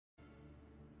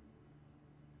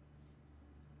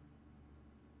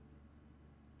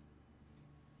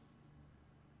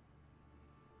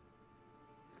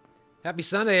Happy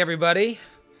Sunday, everybody.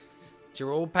 It's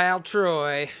your old pal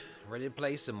Troy, ready to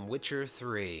play some Witcher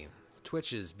 3.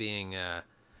 Twitch is being a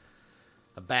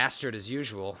bastard as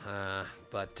usual,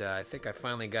 but I think I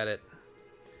finally got it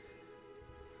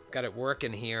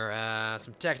working here.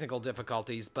 Some technical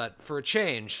difficulties, but for a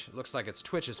change, it looks like it's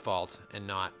Twitch's fault and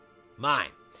not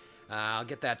mine. I'll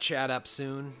get that chat up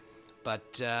soon,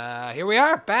 but here we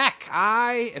are, back.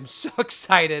 I am so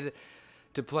excited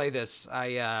to play this.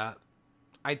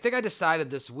 I think I decided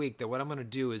this week that what I'm going to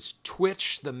do is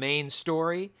Twitch the main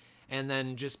story and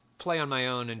then just play on my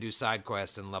own and do side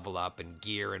quests and level up and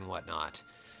gear and whatnot.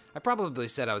 I probably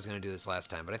said I was going to do this last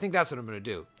time, but I think that's what I'm going to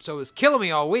do. So it was killing me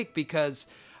all week because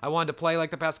I wanted to play like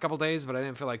the past couple days, but I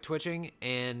didn't feel like twitching,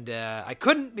 and I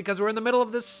couldn't because we're in the middle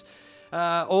of this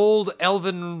old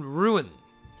elven ruin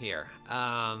here.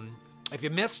 If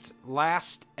you missed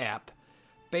last ep,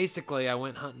 basically I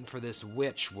went hunting for this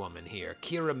witch woman here,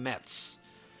 Kira Metz.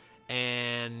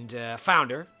 And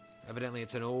found her. Evidently,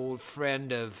 it's an old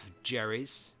friend of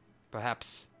Jerry's.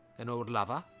 Perhaps an old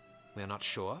lover. We're not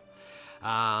sure.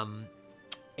 And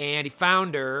he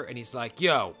found her, and he's like,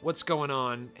 yo, what's going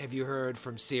on? Have you heard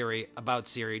from Ciri about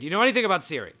Ciri? Do you know anything about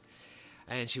Ciri?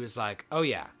 And she was like, oh,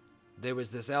 yeah. There was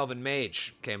this elven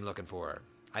mage came looking for her.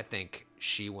 I think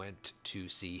she went to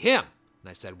see him. And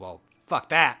I said, well, fuck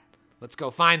that. Let's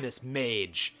go find this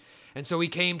mage. And so we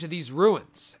came to these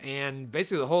ruins, and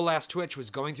basically the whole last Twitch was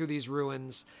going through these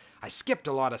ruins. I skipped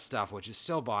a lot of stuff, which is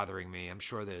still bothering me. I'm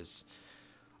sure there's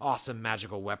awesome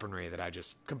magical weaponry that I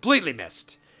just completely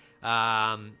missed.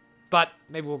 But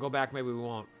maybe we'll go back, maybe we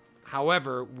won't.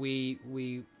 However, we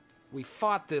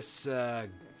fought this, I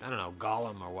don't know,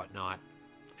 golem or whatnot,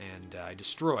 and I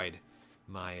destroyed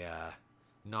my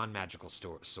non-magical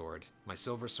sword, my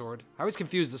silver sword. I always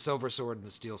confuse the silver sword and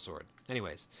the steel sword.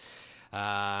 Anyways.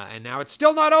 And now it's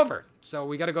still not over. So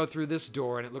we got to go through this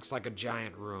door, and it looks like a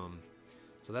giant room.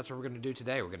 So that's what we're going to do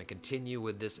today. We're going to continue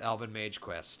with this Elven Mage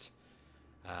quest.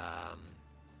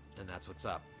 And that's what's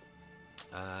up.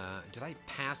 Did I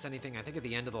pass anything? I think at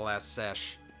the end of the last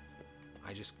sesh,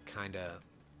 I just kind of...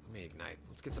 Let me ignite.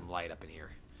 Let's get some light up in here.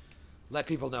 Let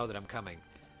people know that I'm coming.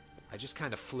 I just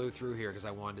kind of flew through here because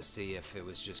I wanted to see if it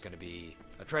was just going to be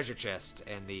a treasure chest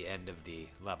and the end of the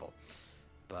level.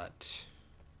 But...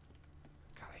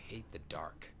 I hate the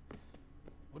dark.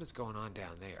 What is going on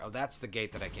down there? Oh, that's the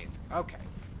gate that I came through. Okay.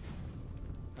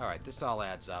 Alright, this all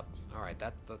adds up. Alright,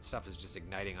 that stuff is just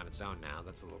igniting on its own now.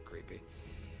 That's a little creepy.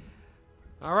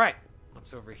 Alright,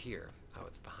 what's over here? Oh,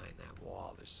 it's behind that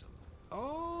wall. There's some...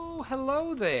 Oh,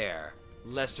 hello there!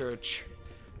 Lesser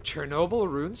Chernobyl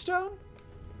runestone?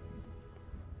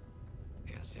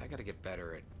 Yeah, see, I gotta get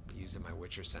better at using my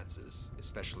Witcher senses,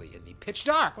 especially in the pitch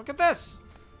dark. Look at this!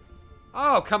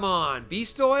 Oh, come on.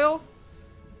 Beast oil?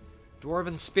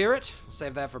 Dwarven spirit? We'll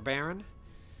save that for Baron.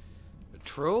 A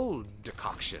troll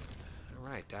decoction.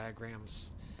 Alright,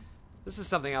 diagrams. This is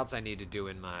something else I need to do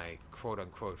in my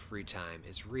quote-unquote free time,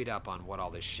 is read up on what all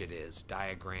this shit is.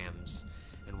 Diagrams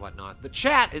and whatnot. The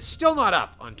chat is still not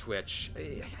up on Twitch.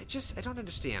 I don't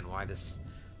understand why this...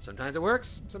 Sometimes it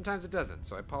works, sometimes it doesn't.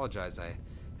 So I apologize. I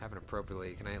haven't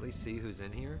appropriately... Can I at least see who's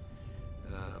in here?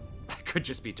 I could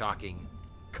just be talking...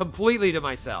 completely to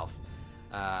myself,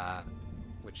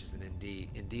 which is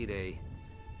indeed a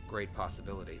great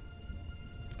possibility.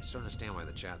 I still don't understand why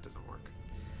the chat doesn't work.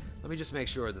 Let me just make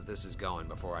sure that this is going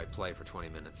before I play for 20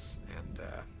 minutes and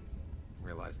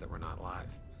realize that we're not live.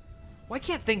 Why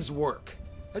can't things work?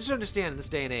 I just don't understand in this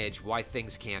day and age why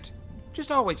things can't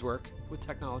just always work with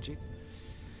technology.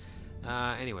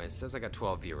 Anyways, it says I got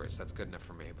 12 viewers. That's good enough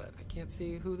for me, but I can't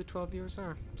see who the 12 viewers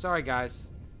are. Sorry,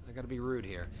 guys. I gotta be rude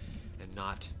here. And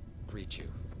not greet you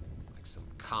like some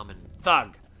common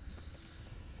thug.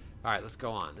 Alright, let's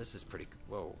go on. This is pretty...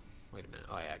 Whoa. Wait a minute.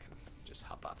 Oh, yeah, I can just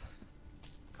hop up.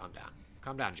 Calm down.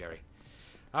 Calm down, Jerry.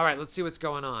 Alright, let's see what's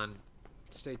going on.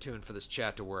 Stay tuned for this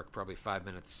chat to work. Probably 5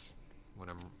 minutes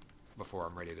before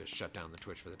I'm ready to shut down the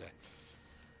Twitch for the day.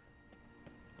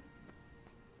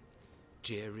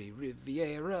 Jerry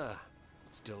Riviera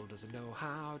still doesn't know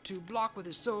how to block with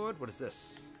his sword. What is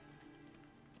this?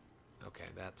 Okay,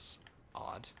 that's...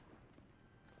 odd.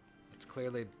 It's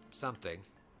clearly something.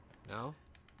 No?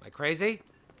 Am I crazy?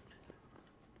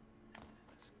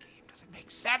 This game doesn't make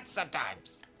sense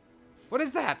sometimes. What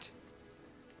is that?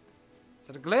 Is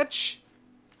that a glitch?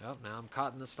 Oh, now I'm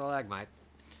caught in the stalagmite.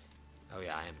 Oh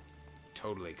yeah, I am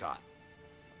totally caught.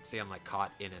 See, I'm like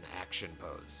caught in an action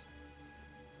pose.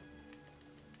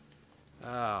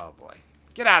 Oh boy.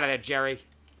 Get out of there, Jerry.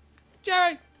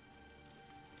 Jerry!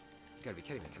 You gotta be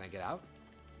kidding me. Can I get out?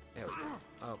 There we go.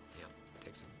 Oh, yeah.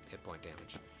 Take some hit point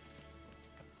damage.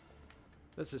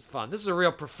 This is fun. This is a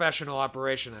real professional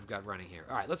operation I've got running here.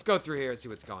 All right, let's go through here and see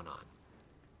what's going on.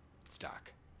 It's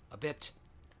dark. A bit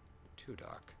too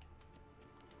dark.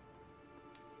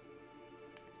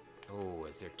 Oh,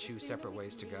 is there two separate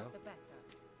ways to go?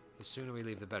 The sooner we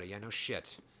leave, the better. Yeah, no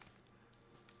shit.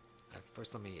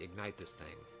 First, let me ignite this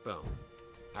thing. Boom.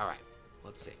 All right,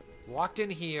 let's see. Walked in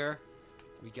here.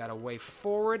 We got a way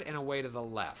forward and a way to the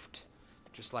left.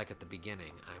 Just like at the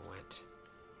beginning, I went.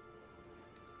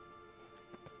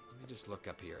 Let me just look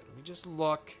up here. Let me just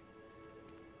look.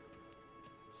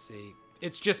 Let's see.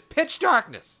 It's just pitch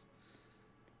darkness.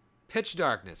 Pitch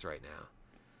darkness right now.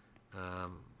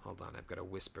 Hold on. I've got a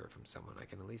whisper from someone. I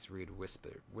can at least read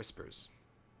whispers.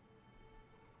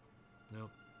 No.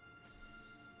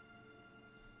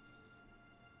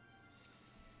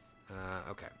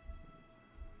 Okay.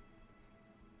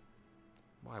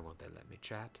 Why won't they let me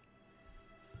chat?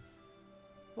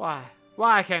 Why?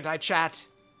 Why can't I chat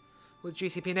with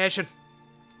GCP Nation?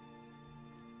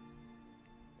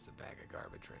 It's a bag of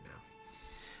garbage right now.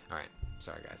 Alright.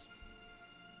 Sorry, guys.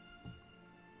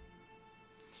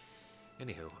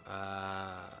 Anywho.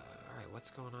 Alright, what's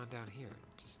going on down here?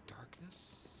 Just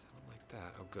darkness? I don't like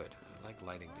that. Oh, good. I like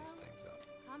lighting these things up.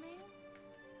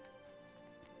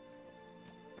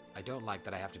 I don't like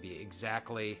that I have to be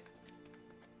exactly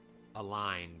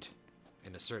aligned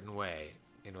in a certain way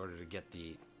in order to get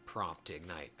the prompt to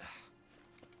ignite.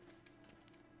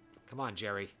 Come on,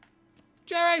 Jerry.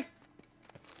 Jerry!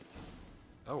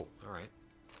 Oh, alright.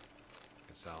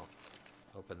 Guess I'll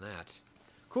open that.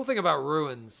 Cool thing about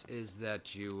ruins is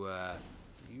that you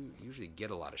usually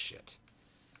get a lot of shit.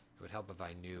 It would help if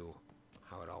I knew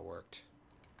how it all worked.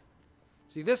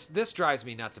 See, this drives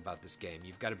me nuts about this game.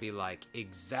 You've got to be, like,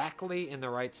 exactly in the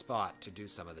right spot to do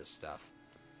some of this stuff.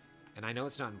 And I know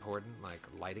it's not important, like,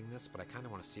 lighting this, but I kind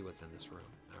of want to see what's in this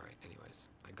room. Alright, anyways.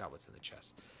 I got what's in the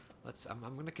chest. I'm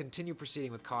going to continue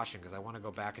proceeding with caution, because I want to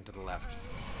go back into the left.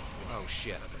 Oh,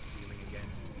 shit. I've been feeling again.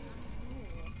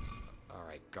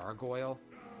 Alright, gargoyle.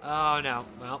 Oh, no.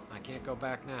 Well, I can't go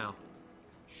back now.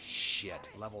 Shit.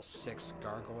 Level 6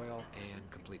 gargoyle and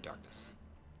complete darkness.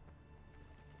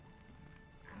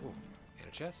 Ooh, and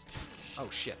a chest. Oh,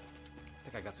 shit. I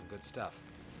think I got some good stuff.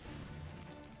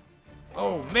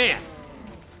 Oh, man!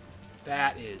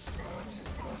 That is...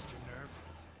 Lost your nerve.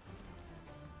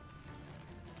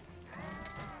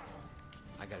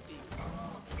 I gotta be...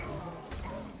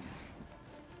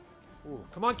 Ooh,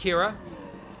 come on, Kira.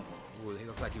 Ooh, he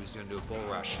looks like he was gonna do a bull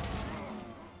rush.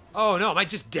 Oh, no, am I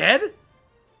just dead?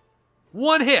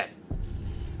 One hit.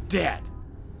 Dead.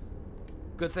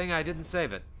 Good thing I didn't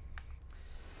save it.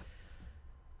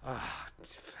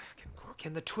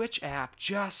 Can the Twitch app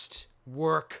just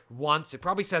work once? It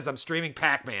probably says I'm streaming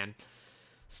Pac-Man.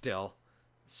 Still.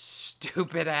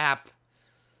 Stupid app.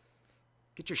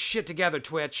 Get your shit together,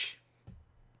 Twitch.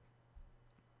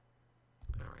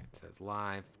 Alright, it says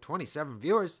live. 27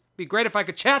 viewers. Be great if I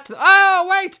could chat to... Oh,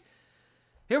 wait!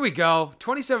 Here we go.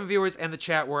 27 viewers and the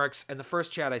chat works. And the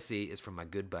first chat I see is from my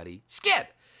good buddy, Skid.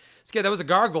 Skid, that was a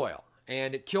gargoyle.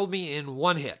 And it killed me in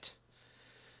one hit.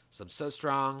 So I'm so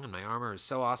strong, and my armor is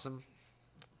so awesome.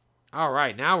 All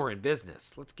right, now we're in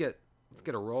business. Let's get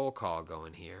a roll call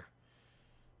going here.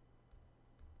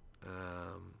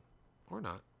 Or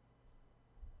not.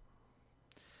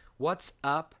 What's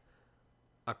up,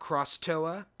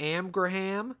 Acrostoa,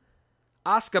 Amgraham,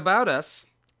 Oscabautus?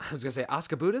 I was gonna say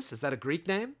Oscabutus. Is that a Greek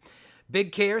name?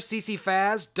 Big Care, CC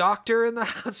Faz, Doctor in the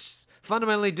house,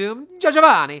 Fundamentally Doomed,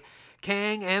 Giovanni,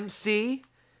 Kang, MC,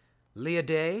 Leah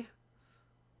Day.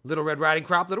 Little Red Riding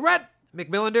Crop, Little Red,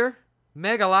 McMillander,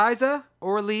 Meg Eliza,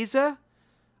 or Eliza.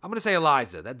 I'm going to say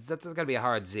Eliza. That's going to be a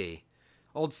hard Z.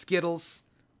 Old Skittles,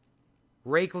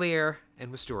 Rakelear,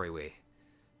 and Wistoriwee.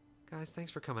 Guys,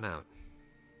 thanks for coming out.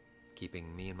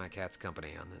 Keeping me and my cats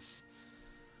company on this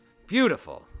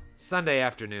beautiful Sunday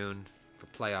afternoon for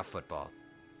playoff football.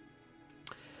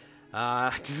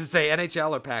 Does it say NHL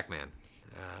or Pac-Man?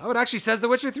 Oh, it actually says The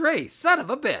Witcher 3. Son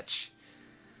of a bitch.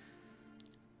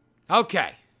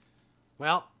 Okay.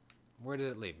 Well, where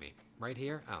did it leave me? Right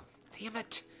here? Oh, damn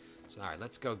it. So, all right,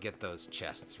 let's go get those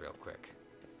chests real quick.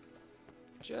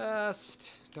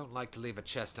 Just don't like to leave a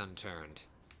chest unturned.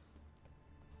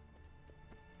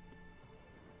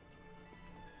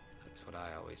 That's what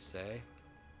I always say.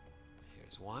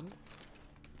 Here's one.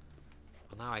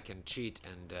 Well, now I can cheat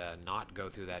and not go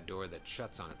through that door that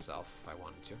shuts on itself if I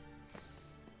wanted to.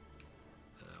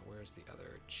 Where's the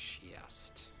other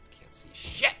chest? Can't see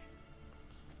shit!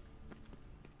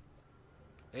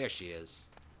 There she is.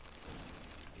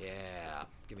 Yeah,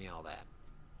 give me all that.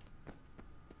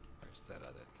 Where's that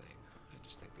other thing? I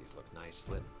just think these look nice.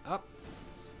 Slid up.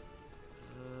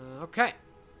 Okay,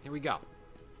 here we go.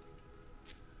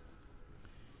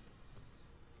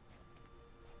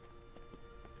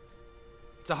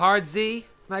 It's a hard Z,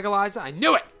 Megaliza. I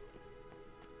knew it!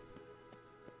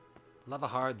 Love a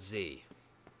hard Z.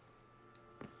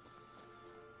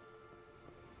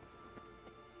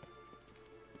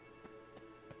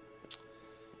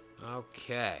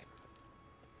 Okay.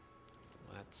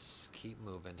 Let's keep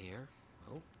moving here.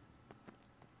 Oh.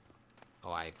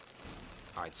 Alright,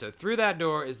 so through that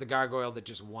door is the gargoyle that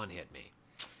just one-hit me.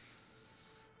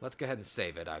 Let's go ahead and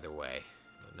save it either way.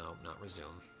 No, not resume.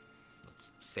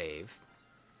 Let's save.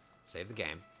 Save the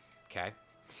game. Okay.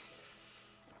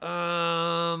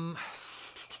 I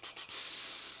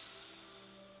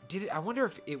wonder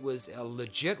if it was a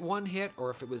legit one-hit or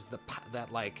if it was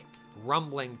that, like,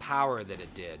 rumbling power that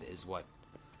it did is what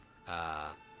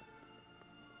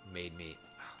made me...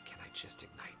 Oh, can I just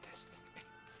ignite this thing?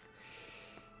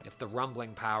 If the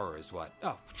rumbling power is what...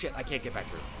 Oh, shit, I can't get back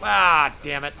through. Ah,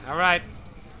 damn it. All right.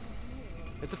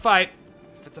 It's a fight.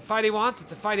 If it's a fight he wants,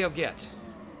 it's a fight he'll get.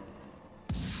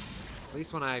 At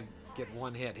least when I get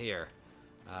one hit here.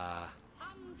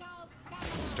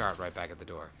 Let's start right back at the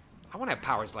door. I want to have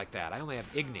powers like that. I only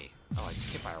have Igni. Oh, I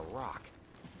just hit by a rock.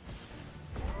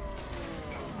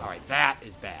 Alright, that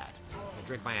is bad. I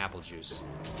drink my apple juice.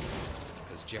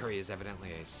 Because Jerry is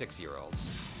evidently a 6-year-old.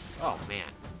 Oh, man.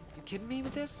 You kidding me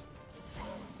with this?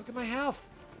 Look at my health.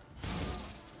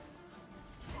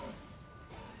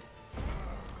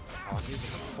 Oh, I'm using the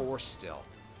force still.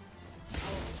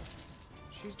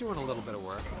 She's doing a little bit of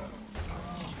work.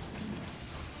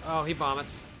 Oh, he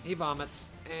vomits. He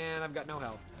vomits. And I've got no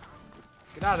health.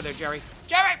 Get out of there, Jerry.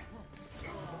 Jerry!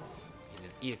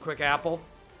 Eat a quick apple.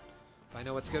 If I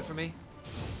know what's good for me.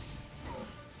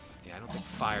 Yeah, I don't think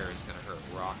fire is going to hurt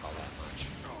rock all that much.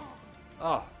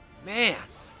 Oh, man.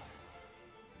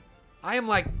 I am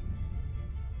like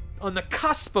on the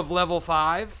cusp of level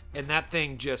 5, and that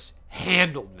thing just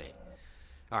handled me.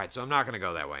 All right, so I'm not going to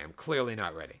go that way. I'm clearly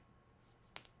not ready.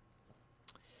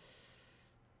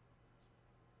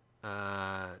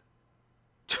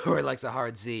 Tori likes a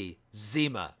hard Z.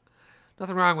 Zima.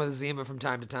 Nothing wrong with a Zima from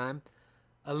time to time.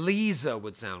 Eliza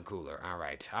would sound cooler. All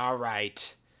right, all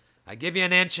right. I give you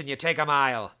an inch and you take a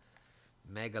mile.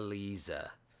 Megaliza.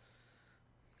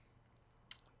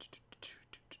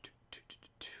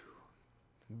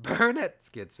 Burn it,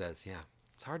 Skid says. Yeah,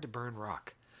 it's hard to burn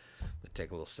rock. I'm going to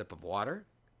take a little sip of water.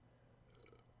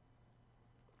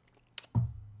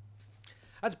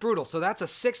 That's brutal. So that's a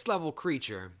 6th level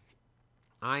creature.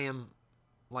 I am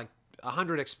like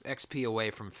 100 XP away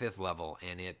from 5th level,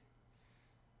 and it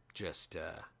just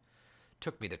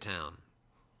took me to town.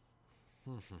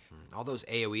 All those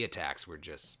AoE attacks were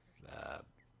just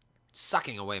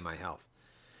sucking away my health.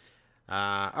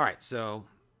 All right, so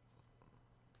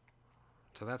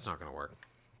that's not going to work.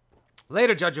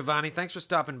 Later, Judge Giovanni. Thanks for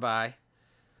stopping by.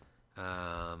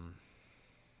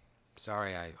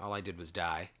 Sorry, all I did was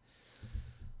die.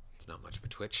 It's not much of a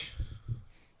twitch.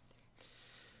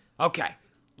 Okay,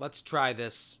 let's try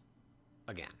this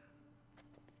again.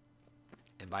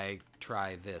 And by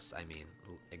try this, I mean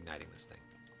igniting this thing.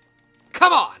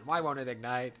 Come on! Why won't it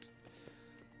ignite?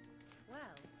 Well,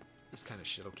 This kind of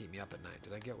shit will keep me up at night.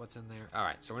 Did I get what's in there?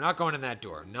 Alright, so we're not going in that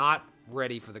door. Not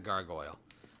ready for the gargoyle.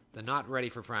 They're not ready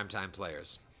for primetime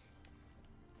players.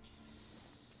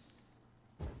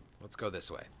 Let's go this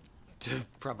way. To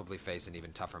probably face an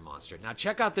even tougher monster. Now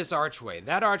check out this archway.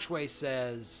 That archway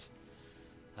says...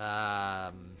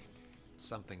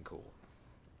 something cool.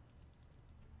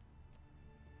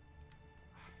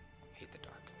 Hate the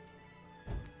dark.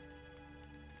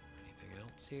 Anything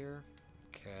else here?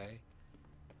 Okay.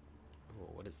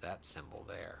 Oh, what is that symbol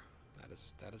there? That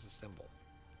is a symbol.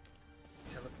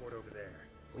 Teleport over there.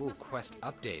 Ooh, quest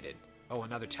updated. Oh,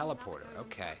 another teleporter.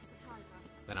 Okay.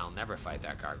 Then I'll never fight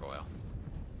that gargoyle.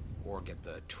 Or get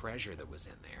the treasure that was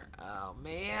in there. Oh,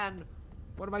 man.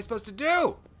 What am I supposed to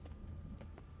do?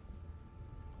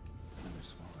 Another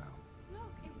swallow.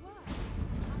 look, it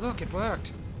worked. Look, it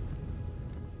worked.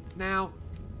 Now,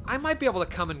 I might be able to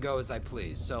come and go as I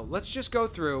please. So let's just go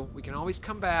through. We can always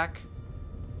come back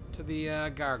to the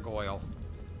gargoyle.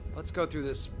 Let's go through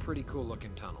this pretty cool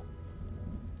looking tunnel.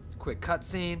 Quick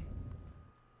cutscene.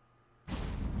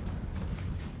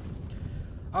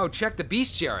 Oh, check the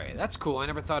bestiary. That's cool. I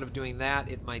never thought of doing that.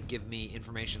 It might give me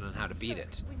information on how to beat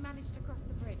it. We've managed to cross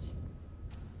the bridge.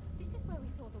 This is where we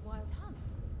saw the wild hunt.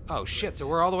 Oh, shit. So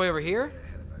we're all the way over here? Way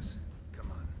ahead of us.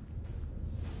 Come on.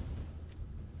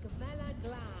 Gavella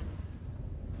Glan.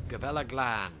 Gavella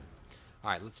Glan.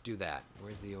 Alright, let's do that.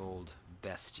 Where's the old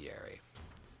bestiary?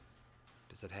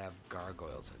 Does it have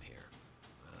gargoyles in here?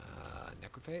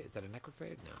 necrophage? Is that a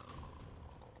necrophage? No.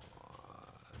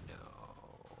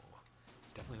 No.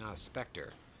 It's definitely not a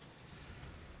specter.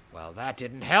 Well, that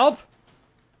didn't help.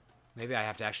 Maybe I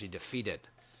have to actually defeat it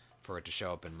for it to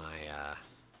show up in my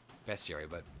bestiary,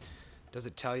 but does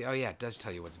it tell you? Oh, yeah, it does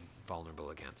tell you what's vulnerable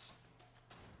against.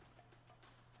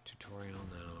 Tutorial,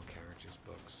 no. Characters,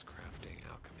 books, crafting,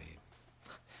 alchemy.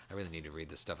 I really need to read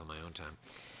this stuff on my own time.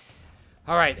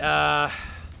 All right,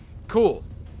 cool.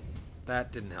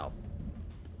 That didn't help.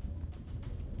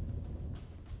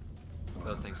 If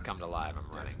those things come to life,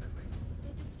 I'm running.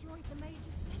 They destroyed the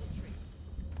major sentries.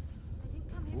 They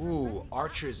didn't come here for a Ooh, friendly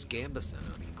Archer's chat. Gambison.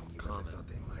 That's a cool You comment. thought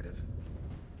they might have.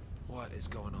 What is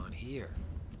going on here?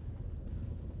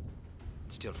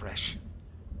 It's still fresh.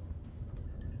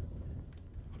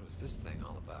 What was this thing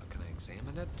all about? Can I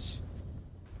examine it?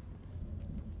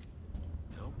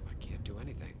 Nope, I can't do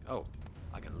anything. Oh,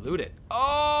 I can loot it.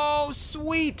 Oh,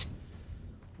 sweet!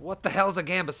 What the hell's a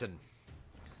Gambison?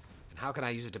 And how can I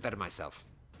use it to better myself?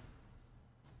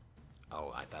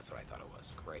 Oh, that's what I thought it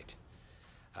was. Great.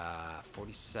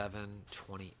 47,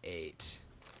 28.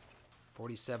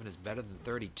 47 is better than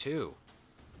 32.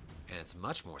 And it's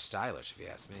much more stylish, if you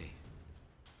ask me.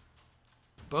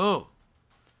 Boom!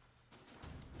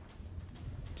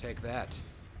 Take that,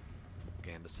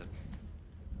 Gambison.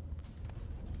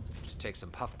 Just take some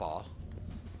puffball.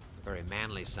 A very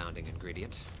manly sounding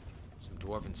ingredient. Some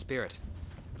dwarven spirit.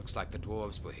 Looks like the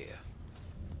dwarves were here.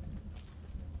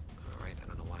 Alright, I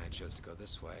don't know why I chose to go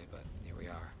this way, but here we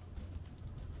are.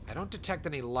 I don't detect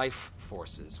any life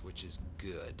forces, which is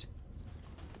good.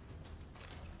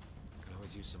 Can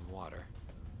always use some water.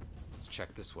 Let's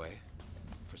check this way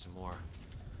for some more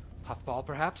puffball,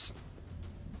 perhaps.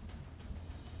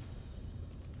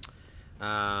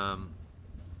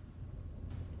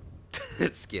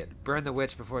 Skid. Burn the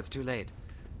witch before it's too late.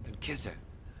 And kiss her.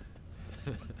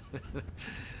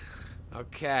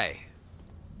 Okay.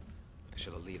 I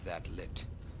shall leave that lit.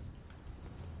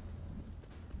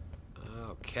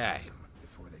 Okay.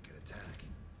 Before they could attack.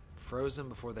 Frozen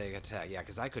before they attack. Yeah,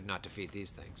 because I could not defeat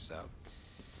these things, so.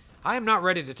 I am not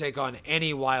ready to take on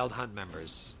any Wild Hunt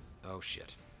members. Oh,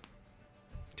 shit.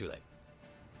 Too late.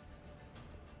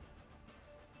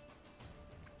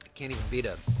 I can't even beat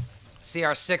a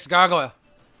CR6 gargoyle.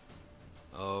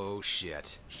 Oh,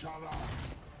 shit.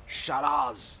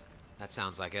 Sharaz. That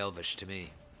sounds like Elvish to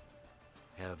me.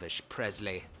 Elvish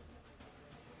Presley.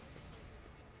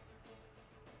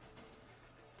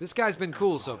 This guy's been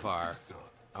cool so far.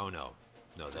 Oh, no.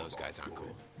 No, those guys aren't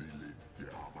cool.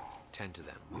 Tend to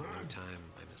them. One more time.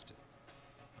 I missed it.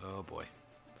 Oh, boy.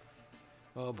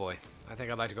 Oh, boy. I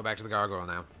think I'd like to go back to the gargoyle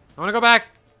now. I want to go back!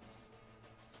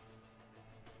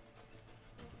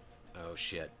 Oh,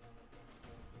 shit.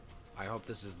 I hope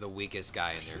this is the weakest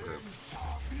guy in their group.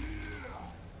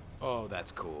 Oh,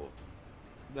 that's cool.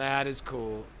 That is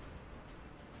cool.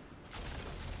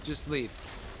 Just leave.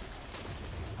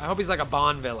 I hope he's like a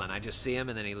Bond villain. I just see him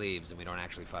and then he leaves and we don't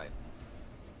actually fight.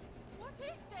 What is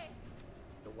this?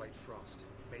 The White Frost.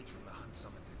 Mage from the Hunt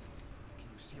summoned it. Can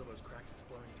you seal those cracks it's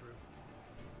blowing through?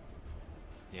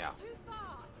 Yeah. Too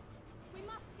far. We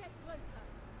must get closer.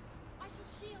 I shall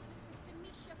shield us with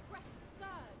Demetia Crest's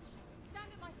surge.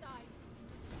 Stand at my side.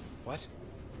 What?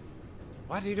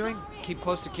 What are you doing? Keep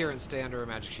close to Kira and stay under a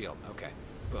magic shield. Okay.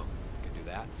 Boom. Can do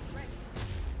that. Ready.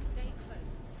 Stay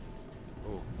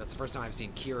close. Ooh, that's the first time I've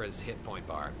seen Kira's hit point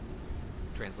bar.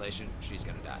 Translation, she's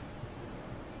gonna die.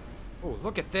 Ooh,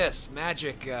 look at this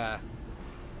magic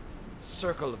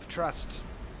circle of trust.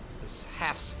 It's this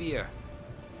half sphere.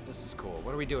 This is cool.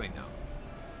 What are we doing now?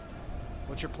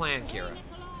 What's your plan, Kira?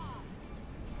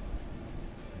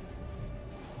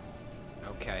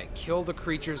 Okay, kill the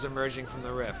creatures emerging from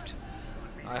the rift.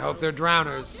 I hope they're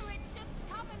drowners.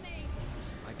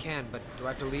 I can, but do I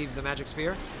have to leave the magic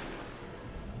spear?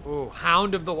 Ooh,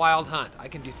 Hound of the Wild Hunt. I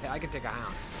can take a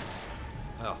hound.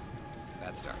 Oh,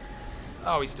 bad start.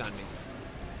 Oh, he stunned me.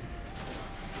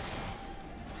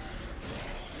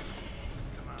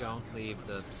 Don't leave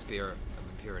the spear of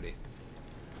impurity.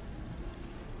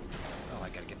 Oh, I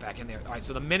gotta get back in there. All right,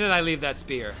 so the minute I leave that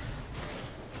spear,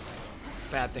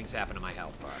 bad things happen to my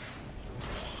health bar.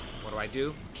 What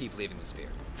do? Keep leaving the spear.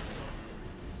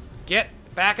 Get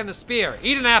back in the spear.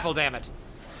 Eat an apple, damn it.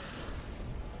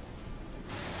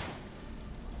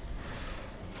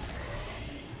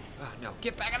 Oh, no.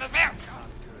 Get back in the spear.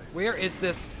 Where is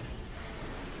this?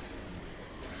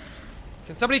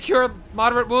 Can somebody cure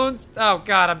moderate wounds? Oh,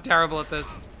 God, I'm terrible at this.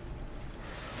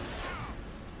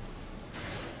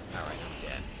 All right, I'm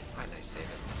dead. Why didn't I save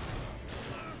it?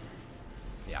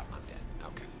 Yeah, I'm dead.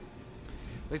 Okay.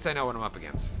 At least I know what I'm up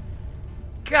against.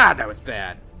 God, that was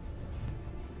bad.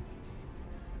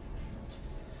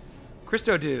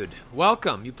 Christo Dude,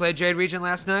 welcome. You played Jade Region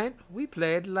last night? We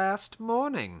played last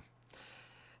morning.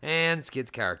 And Skid's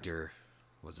character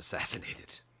was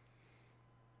assassinated.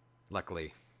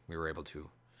 Luckily, we were able to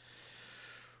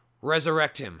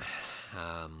resurrect him.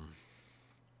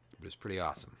 It was pretty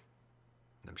awesome.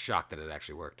 I'm shocked that it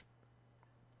actually worked.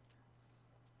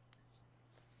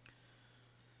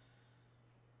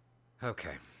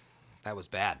 Okay. That was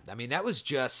bad. I mean, that was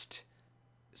just...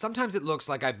 Sometimes it looks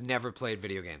like I've never played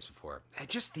video games before.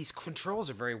 These controls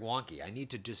are very wonky. I need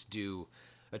to just do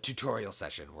a tutorial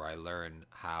session where I learn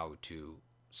how to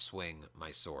swing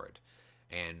my sword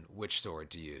and which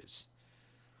sword to use.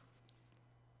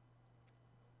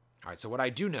 Alright, so what I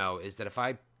do know is that if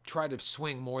I try to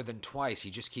swing more than twice,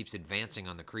 he just keeps advancing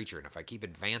on the creature. And if I keep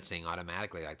advancing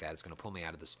automatically like that, it's going to pull me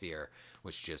out of the sphere,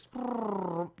 which just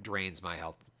drains my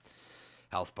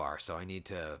health bar. So I need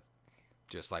to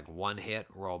just like one hit,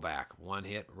 roll back. One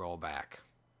hit, roll back.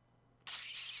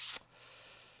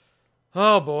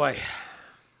 Oh boy.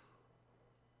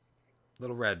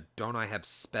 Little Red, don't I have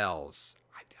spells?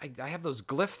 I have those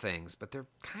glyph things, but they're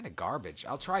kind of garbage.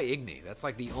 I'll try Igni. That's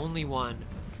like the only one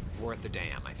worth a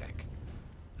damn, I think.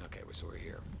 Okay, so we're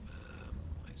here.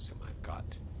 I assume I've got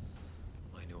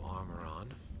my new armor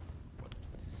on. What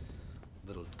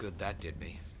little good that did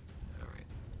me. Alright.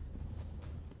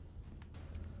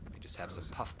 Let me just have some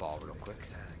puffball real quick.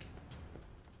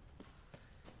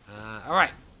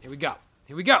 Alright, here we go.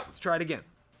 Here we go. Let's try it again.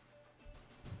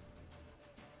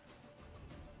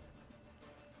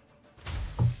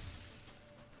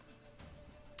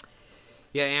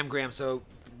 Yeah, Amgram, so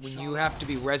when you have to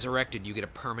be resurrected, you get a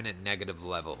permanent negative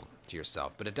level to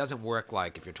yourself. But it doesn't work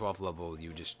like if you're 12th level,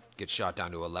 you just get shot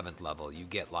down to 11th level. You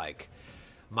get like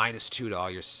 -2 to all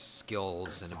your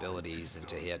skills and abilities and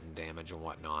to hit and damage and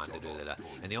whatnot.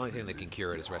 And the only thing that can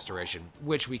cure it is restoration,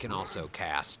 which we can also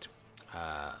cast.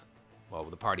 Well,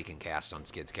 the party can cast on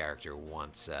Skid's character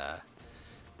once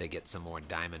they get some more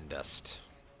diamond dust.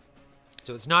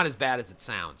 So it's not as bad as it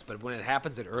sounds, but when it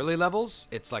happens at early levels,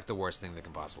 it's like the worst thing that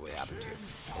can possibly happen to you.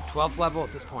 At 12th level,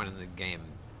 at this point in the game,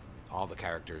 all the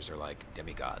characters are like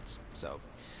demigods. So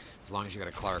as long as you got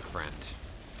a cleric friend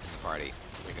in the party,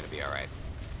 you're going to be alright.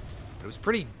 But it was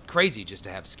pretty crazy just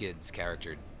to have Skid's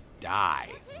character die,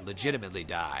 legitimately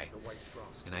die.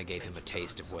 And I gave him a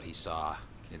taste of what he saw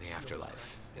in the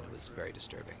afterlife, and it was very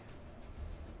disturbing.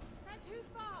 They're too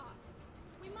far.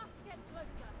 We must get closer.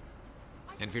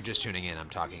 And if you're just tuning in, I'm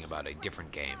talking about a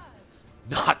different game,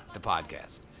 not the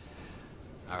podcast.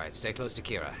 Alright, stay close to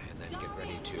Kira, and then get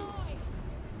ready to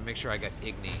make sure I got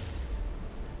Igni.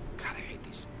 God, I hate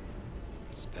these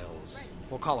spells.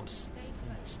 We'll call them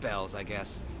spells, I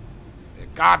guess. They're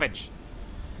garbage!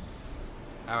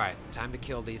 Alright, time to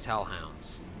kill these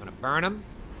hellhounds. I'm gonna burn them,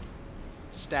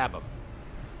 stab them,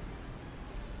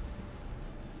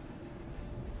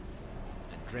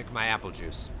 and drink my apple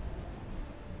juice.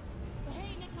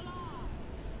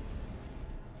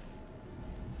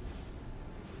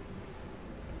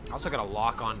 I also gotta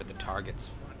lock onto the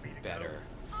targets better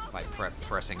by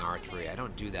pressing R3. I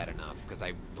don't do that enough because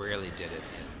I rarely did it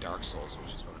in Dark Souls,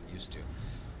 which is what I'm used to.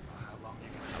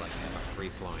 I like to have a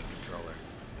free-flowing controller.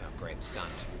 Oh, great, stunned.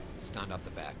 Stunned off the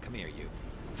bat. Come here, you.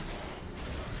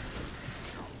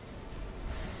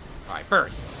 Alright,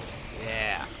 burn.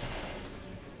 Yeah.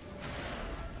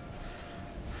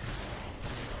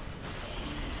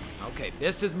 Okay,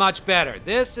 this is much better.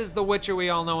 This is the Witcher we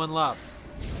all know and love.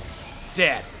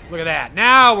 Dead. Look at that.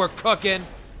 Now we're cooking.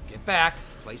 Get back.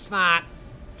 Play smart.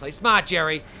 Play smart,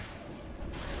 Jerry.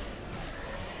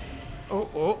 Oh,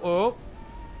 oh, oh.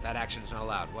 That action is not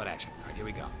allowed. What action? All right, here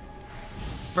we go.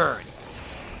 Burn.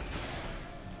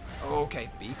 Okay,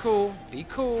 be cool. Be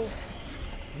cool.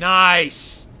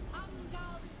 Nice.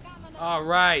 All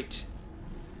right.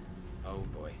 Oh,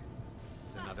 boy.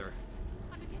 There's another.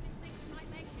 I'm beginning to think we might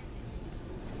make it.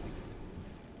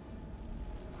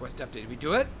 Quest update. Did we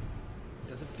do it?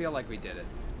 Doesn't feel like we did it.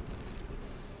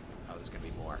 Oh, there's gonna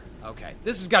be more. Okay,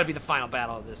 this has got to be the final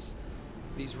battle of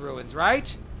these ruins,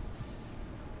 right?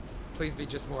 Please be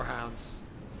just more hounds.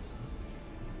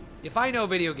 If I know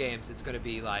video games, it's gonna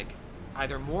be like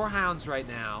either more hounds right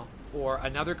now, or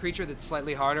another creature that's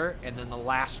slightly harder, and then the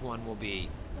last one will be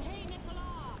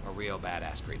a real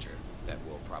badass creature that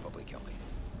will probably kill me.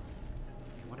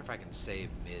 I wonder if I can save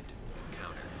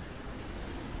mid-encounter.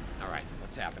 All right,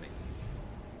 what's happening?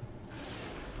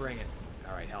 Bring it.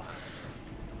 Alright, hellhounds.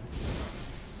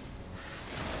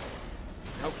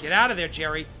 Oh, get out of there,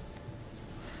 Jerry.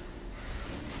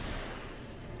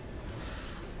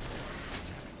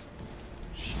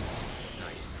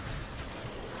 Nice.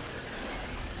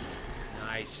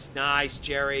 Nice, nice,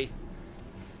 Jerry.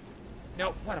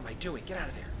 No, what am I doing? Get out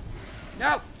of there.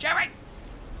 No, Jerry!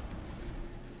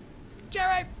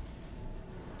 Jerry!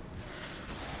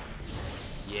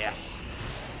 Yes.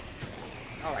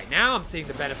 All right, now I'm seeing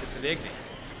the benefits of Igni.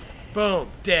 Boom,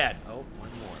 dead. Oh, one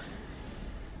more.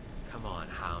 Come on,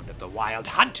 Hound of the Wild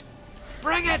Hunt.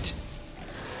 Bring it!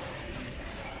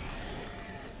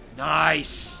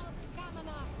 Nice.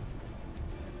 Stamina.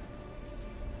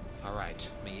 All right,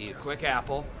 let me eat a quick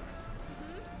apple.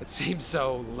 It seems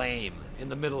so lame in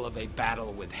the middle of a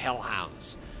battle with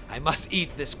hellhounds. I must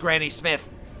eat this Granny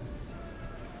Smith.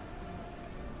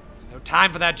 No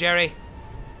time for that, Jerry.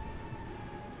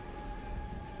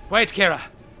 Wait, Kira.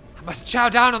 I must chow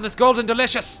down on this golden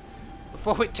delicious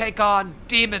before we take on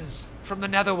demons from the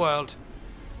netherworld.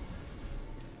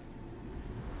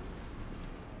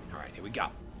 All right, here we go.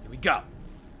 Here we go.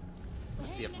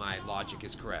 Let's see if my logic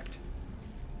is correct.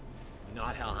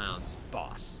 Not hellhounds,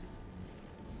 boss.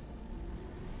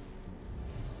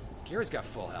 Kira's got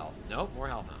full health. Nope, more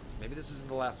hellhounds. Maybe this isn't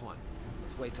the last one.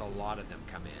 Let's wait till a lot of them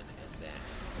come in and then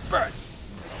burn.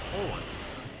 Pull one.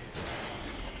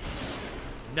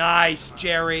 Nice,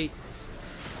 Jerry.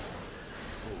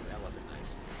 Oh, that wasn't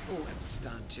nice. Oh, that's a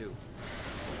stun too.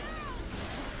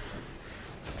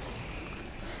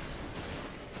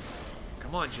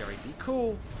 Come on, Jerry, be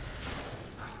cool.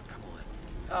 Oh, come on.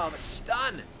 Oh, the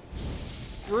stun.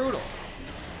 It's brutal.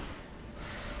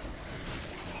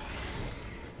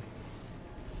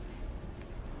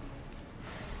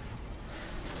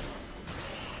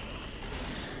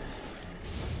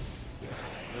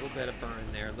 Bit of burn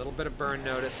there. A little bit of burn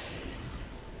notice.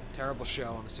 Terrible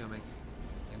show, I'm assuming.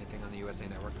 Anything on the USA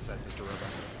Network besides Mr. Robot.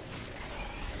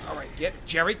 All right, get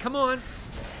Jerry. Come on.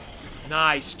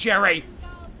 Nice, Jerry.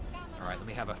 All right,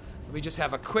 let me just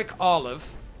have a quick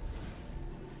olive.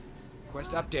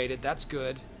 Quest updated. That's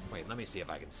good. Wait, let me see if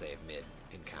I can save mid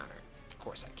encounter. Of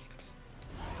course I can't.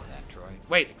 I know that, Troy.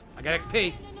 Wait, I got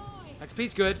XP.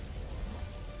 XP's good.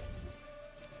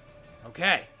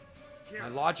 Okay. My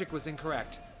logic was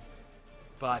incorrect.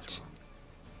 But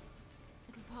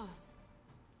It'll pass.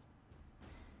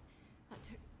 That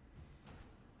took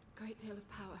a great deal of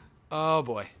power. oh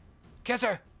boy, kiss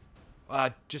her.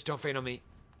 Just don't faint on me.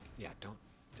 Yeah, don't.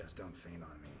 Just don't faint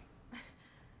on me.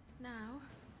 Now,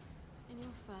 in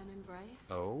your firm embrace,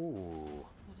 Oh,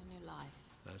 not a new life.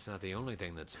 that's not the only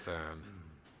thing that's firm.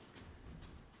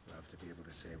 Love to be able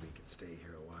to say we could stay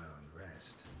here a while and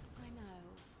rest. I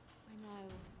know.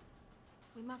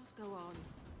 We must go on.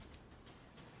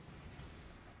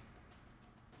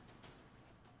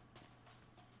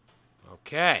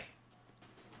 Okay.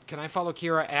 Can I follow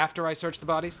Kira after I search the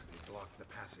bodies? They blocked the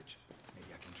passage. Maybe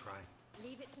I can try.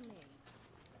 Leave it to me.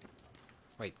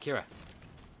 Wait, Kira. I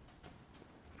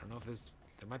don't know if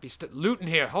there might be loot in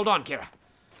here. Hold on, Kira.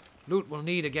 Loot we'll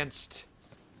need against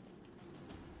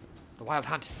the Wild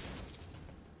Hunt.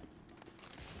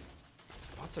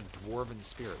 Lots of dwarven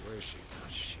spirit. Where is she? Oh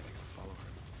shit, I gotta follow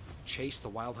her. Chase the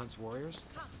Wild Hunt's warriors?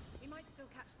 Come, we might still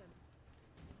catch them.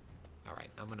 Alright,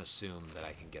 I'm gonna assume that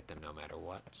I can get them no matter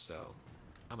what, so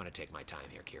I'm gonna take my time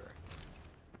here, Kira.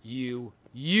 You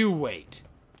wait.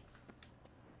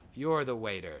 You're the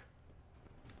waiter.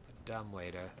 The dumb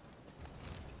waiter.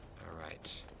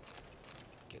 Alright.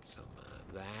 Get some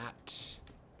that.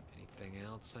 Anything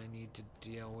else I need to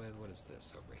deal with? What is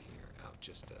this over here? Oh,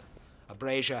 just a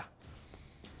brazier.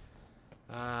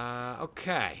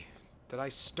 Okay. Did I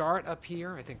start up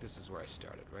here? I think this is where I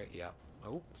started, right? Yep.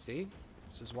 Oh, see?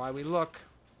 This is why we look.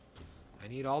 I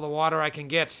need all the water I can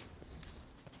get.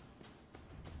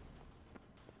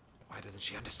 Why doesn't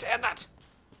she understand that?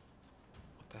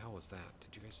 What the hell was that?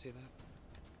 Did you guys see that?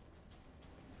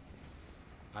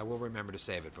 I will remember to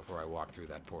save it before I walk through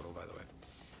that portal, by the way.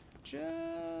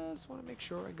 Just want to make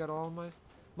sure I got all my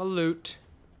loot.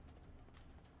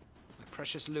 My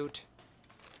precious loot.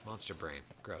 Monster brain.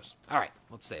 Gross. Alright,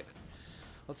 let's save it.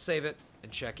 Let's save it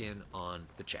and check in on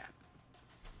the chat.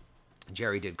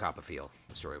 Jerry did cop a feel,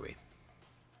 the story we.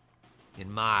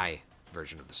 In my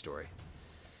version of the story.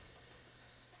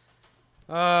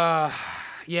 Yeah,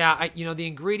 the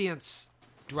ingredients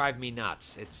drive me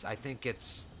nuts. I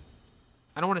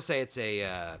don't want to say it's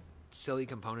a silly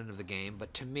component of the game,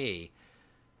 but to me,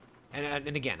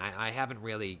 and again, I haven't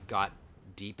really got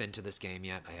deep into this game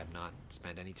yet. I have not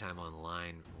spent any time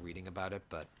online reading about it,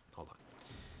 but hold on.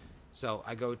 So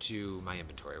I go to my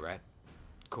inventory, right?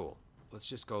 Cool. Let's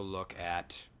just go look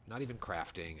at, not even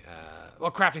crafting.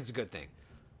 Well, crafting's a good thing.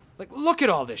 Like, look at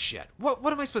all this shit. What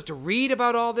am I supposed to read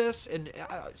about all this and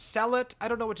sell it? I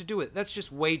don't know what to do with it. That's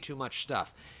just way too much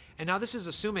stuff. And now this is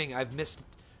assuming I've missed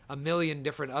a million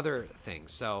different other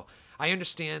things. So I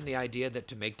understand the idea that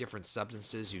to make different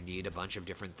substances, you need a bunch of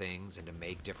different things, and to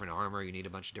make different armor, you need a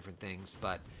bunch of different things,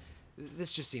 but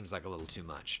this just seems like a little too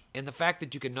much. And the fact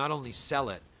that you can not only sell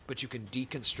it, but you can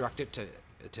deconstruct it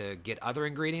to get other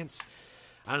ingredients,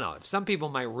 I don't know. Some people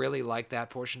might really like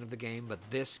that portion of the game, but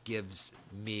this gives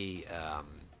me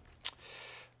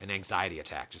an anxiety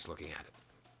attack just looking at it.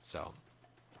 So,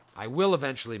 I will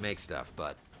eventually make stuff,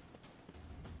 but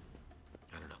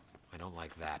I don't know. I don't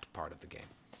like that part of the game.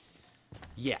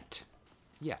 Yet.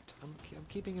 I'm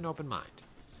keeping an open mind.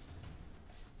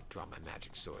 Draw my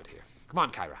magic sword here. Come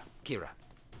on, Kira.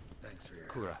 Thanks for your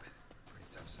Kura. help. Pretty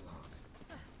tough slog.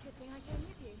 Good thing I came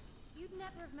with you. You'd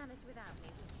never have managed without me,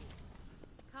 would you?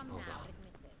 Come Hold now, on.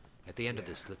 admit it. At the end of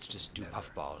this, let's just do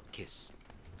puffball and kiss.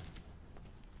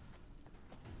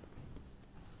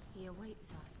 He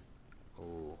awaits us.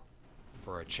 Oh.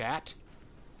 For a chat?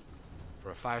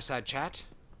 For a fireside chat?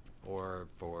 Or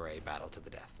for a battle to the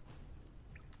death?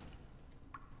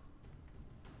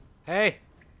 Hey!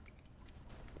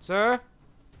 Sir?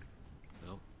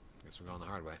 No. Guess we're going the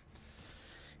hard way.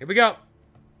 Here we go!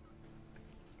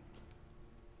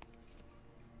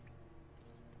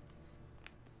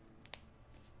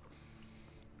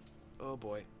 Oh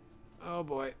boy. Oh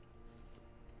boy.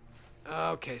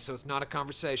 Okay, so it's not a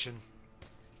conversation.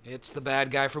 It's the bad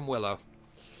guy from Willow.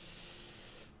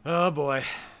 Oh boy.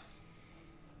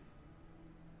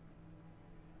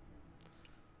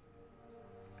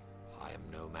 I am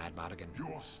no Mad Madigan. You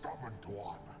are stubborn to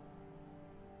honor.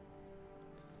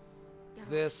 Geralt,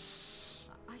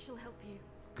 This... I shall help you.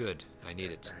 Good. I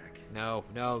need it. back. No.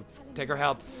 Telling Take me her what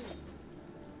help. to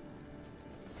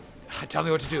do. Tell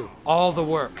me what to do. All the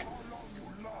work. How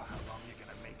long you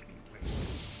gonna make me wait?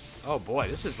 Oh boy,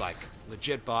 this is like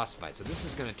legit boss fight. So this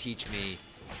is going to teach me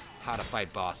how to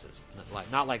fight bosses.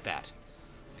 Not like that.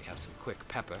 We have some quick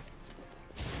pepper.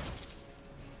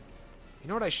 You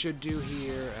know what I should do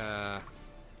here?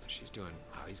 She's doing...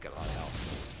 Oh, he's got a lot of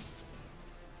health.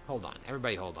 Hold on.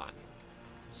 Everybody hold on.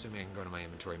 Assuming I can go to my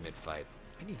inventory mid-fight.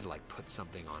 I need to, like, put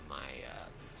something on my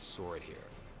sword here.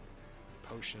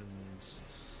 Potions.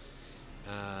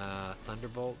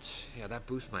 Thunderbolt. Yeah, that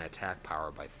boosts my attack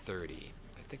power by 30.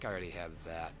 I think I already have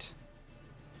that.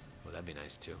 Oh, that'd be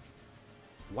nice, too.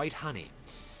 White honey.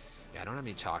 Yeah, I don't have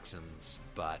any toxins,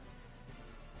 but...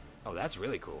 Oh, that's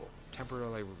really cool.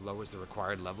 Temporarily lowers the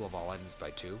required level of all items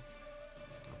by 2.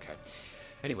 Okay.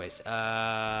 Anyways,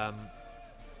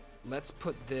 let's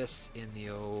put this in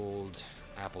the old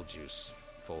apple juice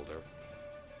folder.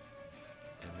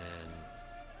 And then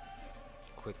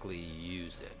quickly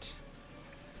use it.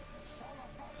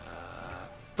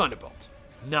 Thunderbolt.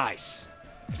 Nice.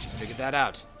 Figured that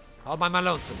out. All by my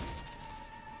lonesome.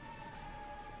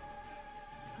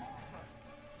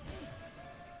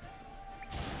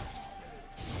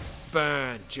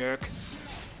 Burn, jerk.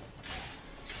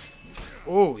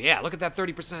 Oh, yeah, look at that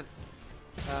 30%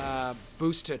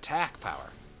 boost to attack power.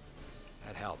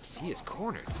 That helps. He is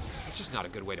cornered. That's just not a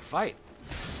good way to fight.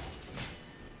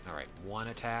 Alright, 1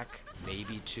 attack,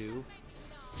 maybe 2.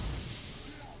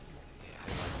 Yeah, I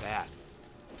like that.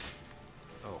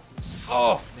 Oh.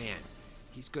 Oh, man.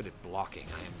 He's good at blocking.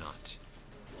 I am not.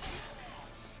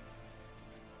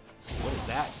 What is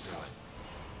that doing?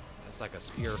 That's like a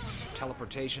sphere of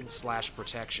teleportation /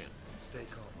 protection. Stay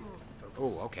calm. Focus.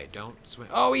 Oh, okay, don't swim.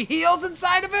 Oh, he heals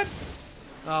inside of it?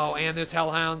 Oh, and there's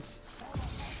hellhounds.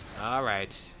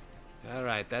 Alright.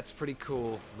 Alright, that's pretty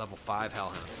cool. Level 5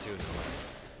 hellhounds, too, no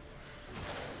less.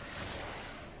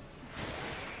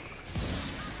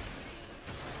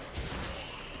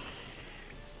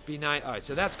 Be nice. Alright,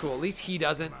 so that's cool. At least he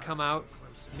doesn't come out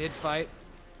mid-fight.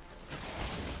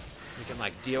 We can,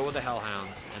 like, deal with the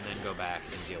hellhounds and then go back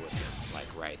and deal with him, like,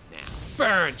 right now.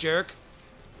 Burn, jerk!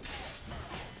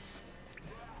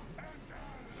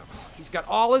 He's got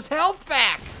all his health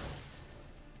back!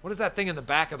 What is that thing in the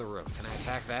back of the room? Can I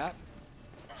attack that?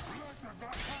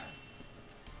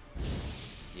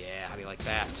 Yeah, how do you like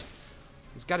that?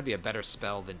 There's got to be a better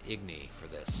spell than Igni for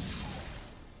this.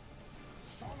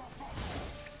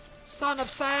 Son of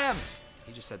Sam!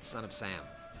 He just said Son of Sam.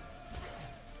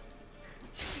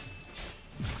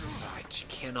 Alright, you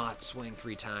cannot swing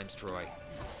 3 times, Troy.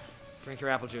 Drink your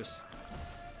apple juice.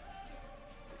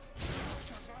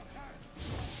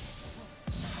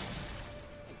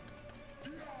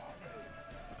 No,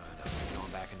 he's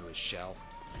going back into his shell.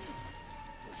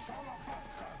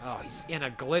 Oh, he's in a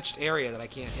glitched area that I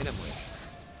can't hit him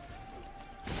with.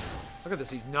 Look at this,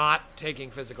 he's not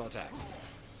taking physical attacks.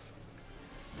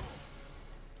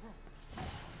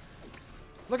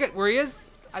 Look at where he is.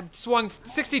 I swung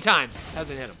 60 times.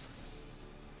 Hasn't hit him.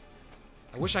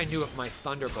 I wish I knew if my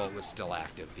Thunderbolt was still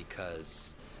active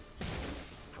because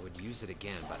I would use it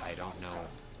again, but I don't know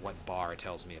what bar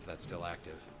tells me if that's still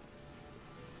active.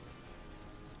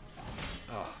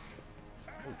 Oh.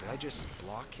 Oh, did I just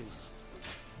block his...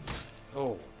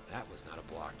 Oh, that was not a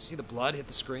block. Did you see the blood hit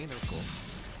the screen? That was cool.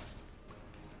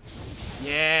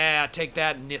 Yeah, take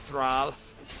that, Nithral.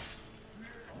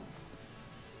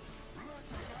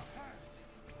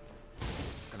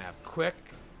 Gonna have quick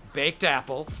baked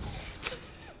apple.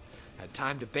 Had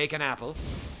time to bake an apple.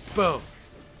 Boom.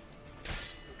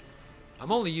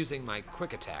 I'm only using my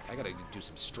quick attack. I gotta do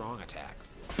some strong attack.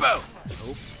 Boom!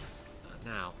 Oh, not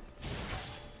now.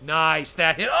 Nice,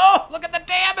 that hit. Oh, look at the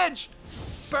damage!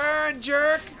 Burn,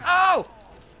 jerk! Oh!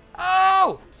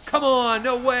 Oh! Come on,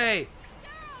 no way!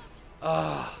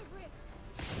 Oh,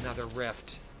 another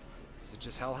rift. Is it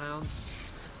just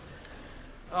hellhounds?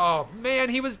 Oh, man,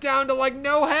 he was down to, like,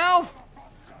 no health!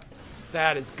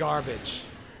 That is garbage.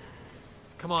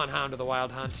 Come on, Hound of the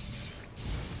Wild Hunt.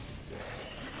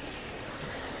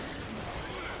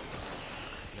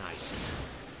 Nice.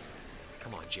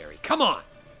 Come on, Jerry. Come on!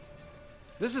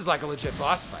 This is like a legit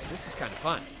boss fight. This is kind of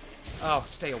fun. Oh,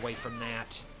 stay away from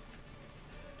that.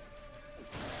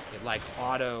 It, like,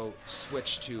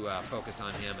 auto-switched to focus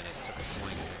on him, and it took a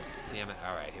swing. Damn it.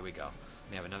 All right, here we go.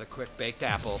 We have another quick baked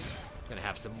apple. Gonna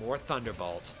have some more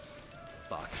Thunderbolt.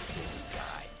 Fuck this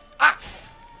guy. Ah!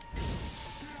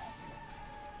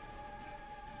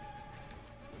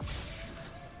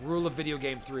 Rule of video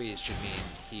game 3 should mean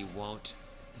he won't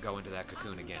go into that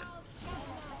cocoon again.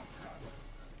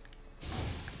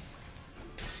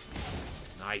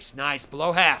 Nice, nice.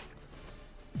 Below half.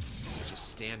 He's just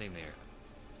standing there.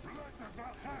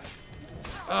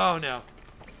 Oh, no.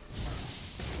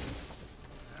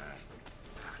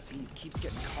 See, he keeps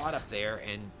getting caught up there,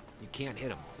 and you can't hit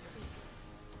him.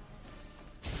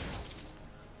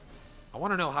 I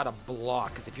want to know how to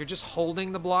block, because if you're just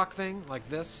holding the block thing like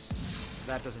this,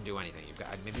 that doesn't do anything.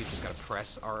 Maybe you've just got to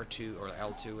press R2 or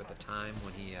L2 at the time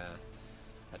when he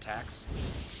attacks. I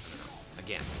don't know.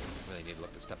 Again, really need to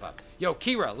look this stuff up. Yo,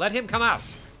 Kira, let him come out.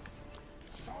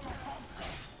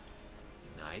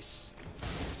 Nice.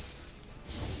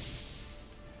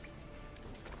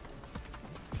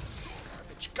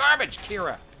 Garbage, garbage,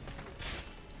 Kira.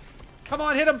 Come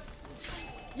on, hit him.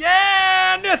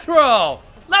 Yeah, Nithral!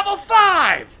 Level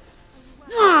 5!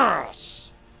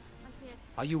 Yes!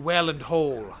 Are you well and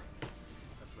whole?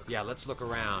 Yeah, let's look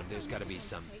around. There's got to be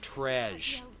some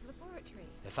treasure.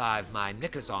 If I've my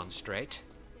knickers on straight.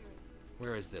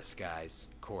 Where is this guy's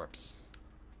corpse?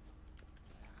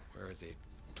 Where is he?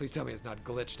 Please tell me it's not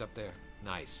glitched up there.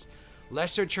 Nice.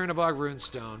 Lesser Chernobog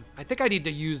Runestone. I think I need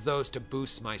to use those to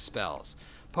boost my spells.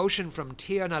 Potion from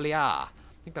Tiernalia. I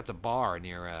think that's a bar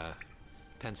near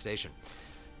Penn Station.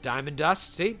 Diamond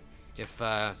Dust. See? If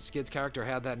Skid's character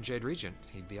had that in Jade Regent,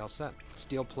 he'd be all set.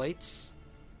 Steel Plates.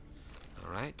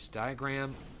 Alright.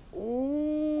 Diagram.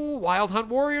 Ooh, Wild Hunt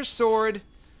Warrior Sword.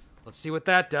 Let's see what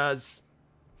that does.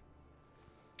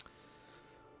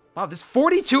 Wow, there's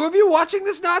 42 of you watching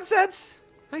this nonsense?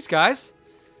 Nice, guys.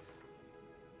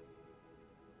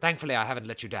 Thankfully, I haven't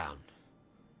let you down.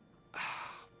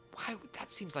 Why?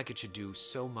 That seems like it should do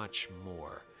so much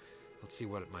more. Let's see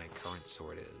what my current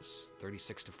sword is.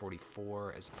 36 to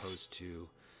 44 as opposed to...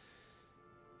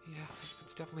 Yeah,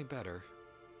 it's definitely better.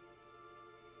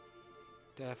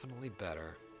 Definitely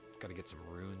better. Gotta get some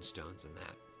rune stones in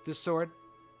that. This sword,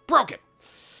 broken.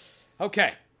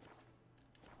 Okay.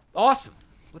 Awesome.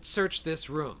 Let's search this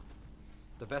room.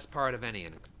 The best part of any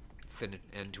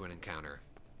end to an encounter.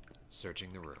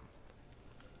 Searching the room.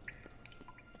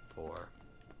 For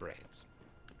brains.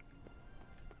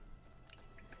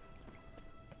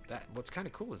 What's kind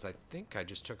of cool is I think I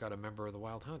just took out a member of the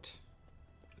Wild Hunt.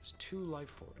 There's 2 life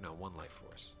force. No, 1 life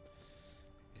force.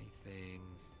 Anything...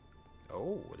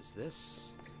 Oh, what is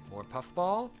this? More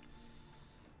puffball?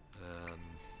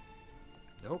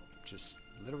 Nope, just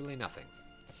literally nothing.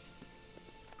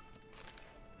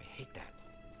 I hate that.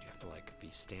 You have to, like, be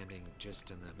standing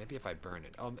just in the... Maybe if I burn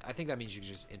it. Oh, I think that means you can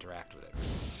just interact with it.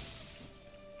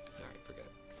 Alright, forget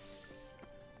it.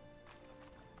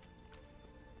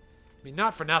 I mean,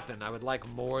 not for nothing. I would like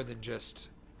more than just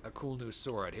a cool new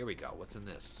sword. Here we go. What's in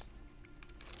this?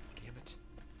 Damn it.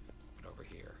 Put over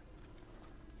here.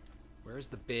 Where's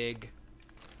the big...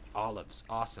 Olives.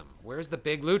 Awesome. Where's the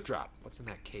big loot drop? What's in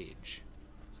that cage?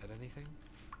 Is that anything?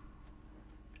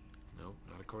 Nope,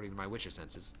 not according to my Witcher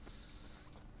senses.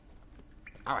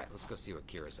 Alright, let's go see what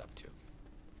Kira's up to.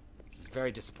 This is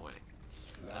very disappointing.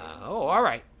 Oh,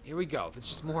 alright. Here we go. If it's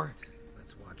just more...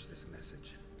 Let's watch this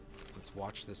message. Let's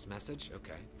watch this message?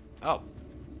 Okay. Oh.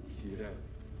 Tyrell,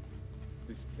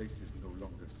 this place is no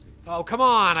longer safe. Oh, come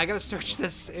on. I gotta search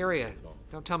this area.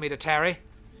 Don't tell me to tarry.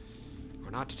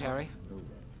 Or not to tarry. Nowhere.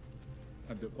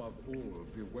 And above all,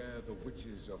 beware the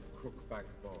witches of Crookback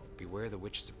Bog. Beware the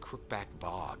witches of Crookback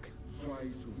Bog. Try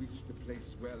to reach the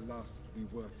place where last we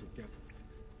were together.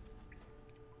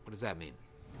 What does that mean?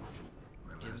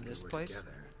 Well, In last we this were place?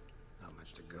 Together, not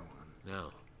much to go on.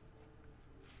 No.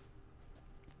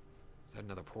 Is that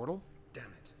another portal? Damn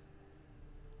it.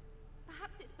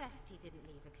 Perhaps it's best he didn't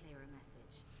leave a clearer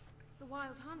message. The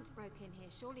Wild Hunt broke in here.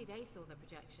 Surely they saw the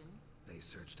projection. They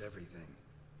searched everything,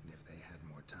 and if they had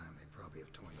more time, they'd probably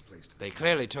have torn the place to They the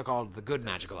clearly took all of the good That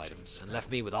magical doesn't items change and the left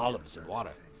fact me with that we olives and haven't water.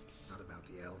 heard anything. Not about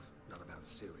the elf, not about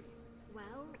Ciri.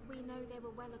 Well, we know they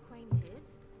were well acquainted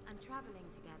and traveling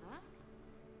together.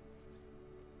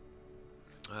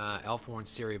 Elf warned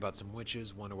Ciri about some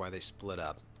witches. Wonder why they split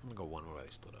up. I'm gonna go wonder why they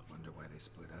split up. Wonder why they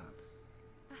split up.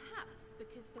 Perhaps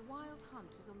because the Wild Hunt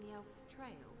was on the elf's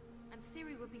trail, and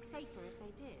Ciri would be safer if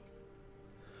they did.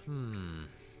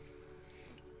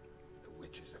 The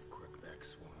witches of Crookback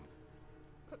Swamp.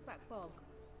 Crookback Bog.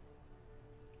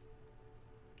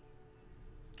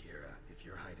 Kira, if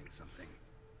you're hiding something,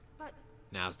 But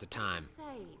Now's the time.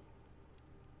 say,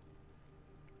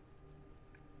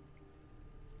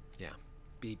 Yeah.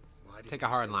 Be why didn't take a you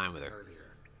hard say line with her.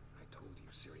 Earlier, I told you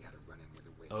Ciri had a run-in with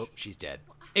a witch. Oh, she's dead.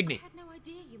 I Igni. had no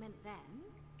idea you meant then.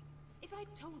 If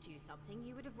I'd told you something,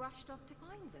 you would have rushed off to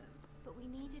find them. But we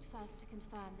needed first to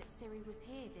confirm that Ciri was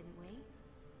here, didn't we?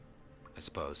 I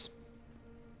suppose.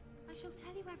 I shall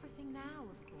tell you everything now,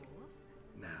 of course.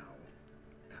 Now,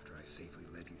 after I safely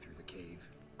led you through the cave,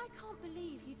 I can't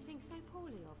believe you'd think so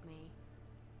poorly of me.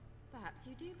 Perhaps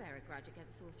you do bear a grudge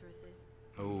against sorceresses.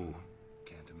 Oh,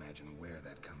 can't imagine where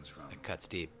that comes from. that cuts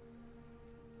deep.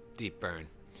 Deep burn.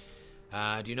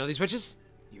 Do you know these witches?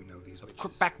 You know these Of witches?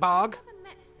 Crookback Bog? I've never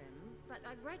met them, but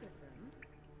I've read of them.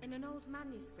 In an old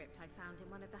manuscript I found in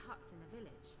one of the huts in the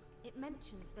village. It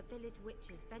mentions the village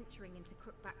witches venturing into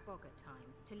Crookback Bog at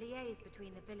times to liaise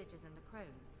between the villagers and the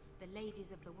crones, the ladies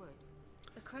of the wood.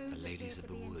 The crones appear ladies to of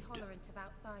the be wood. intolerant of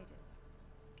outsiders,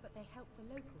 but they help the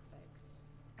local folk.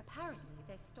 Apparently,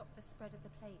 they stopped the spread of the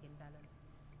plague in Velen.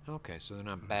 Okay, so they're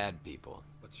not bad people.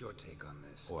 What's your take on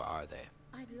this? Or are they?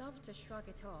 I'd love to shrug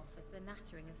it off as the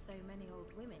nattering of so many old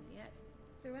women, yet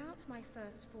throughout my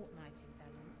first fortnight in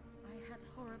Velen, I had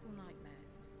horrible nightmares.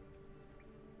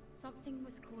 Something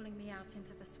was calling me out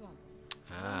into the swamps.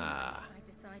 One night, I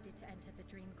decided to enter the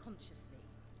dream consciously,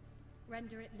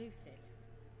 render it lucid.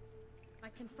 I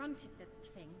confronted the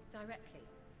thing directly.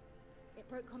 It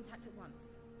broke contact at once.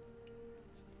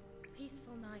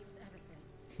 Peaceful nights ever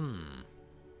since.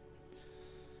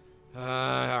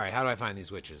 Alright, how do I find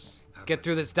these witches? Let's get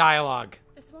through this dialogue.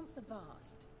 The swamps are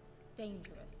vast,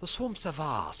 dangerous. The swamps are Say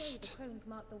vast. the crones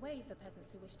mark the way for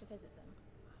peasants who wish to visit them.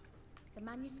 The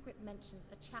manuscript mentions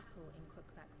a chapel in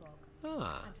Crookback Bog.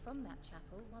 Ah, And from that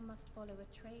chapel, one must follow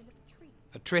a trail of trees.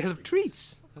 a trail of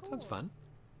treats. Of That sounds course. fun.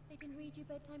 They didn't read you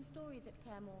bedtime stories at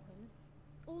Kaer Morhen.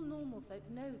 All normal folk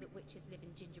know that witches live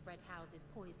in gingerbread houses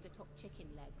poised atop chicken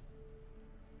legs.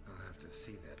 I'll have to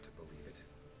see that to believe it.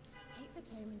 Take the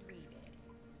tome and read it.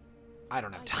 I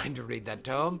don't have time to read that I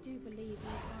tome. do believe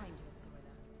you'll find your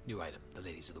Cirilla. New item, the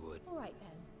ladies of the wood. All right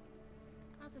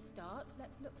then. As a start,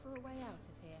 let's look for a way out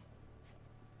of here.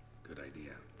 Good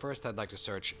idea. First, I'd like to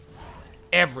search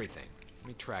everything. Let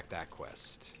me track that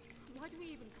quest. Why do we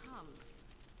even come?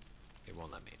 It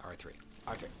won't let me. R3.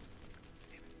 R3.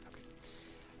 Damn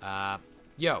it. Okay.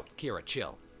 Yo, Kira,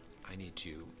 chill. I need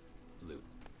to loot.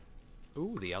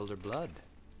 Ooh, the Elder Blood.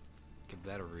 Give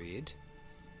that a read.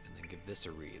 And then give this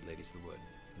a read, Ladies of the Wood.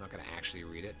 I'm not going to actually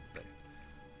read it, but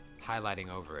highlighting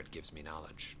over it gives me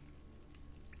knowledge.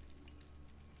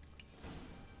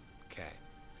 Okay.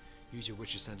 Use your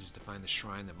witch's senses to find the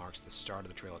shrine that marks the start of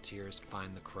the Trail of Tears.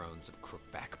 Find the crones of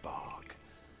Crookback Bog.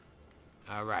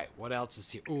 Alright, what else is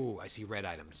here? Ooh, I see red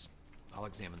items. I'll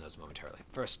examine those momentarily.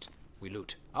 First, we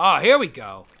loot. Oh, here we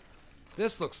go!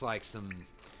 This looks like some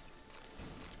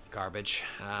garbage.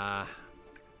 Oh,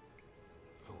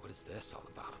 what is this all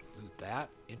about? Loot that.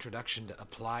 Introduction to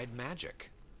Applied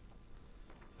Magic.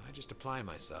 If I just apply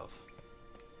myself,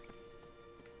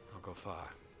 I'll go far.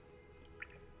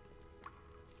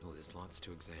 Oh, there's lots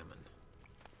to examine.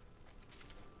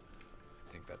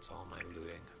 I think that's all my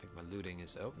looting. I think my looting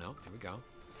is... Oh, no, here we go.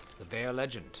 The Bear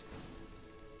Legend.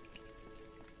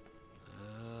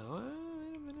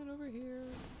 Wait a minute over here.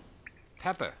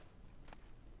 Pepper.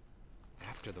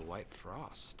 After the White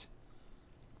Frost.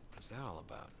 What's that all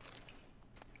about?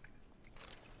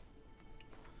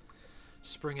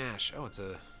 Spring Ash. Oh, it's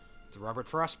a Robert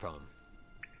Frost poem.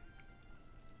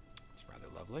 It's rather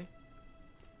lovely.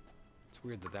 It's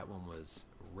weird that that one was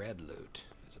red loot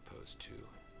as opposed to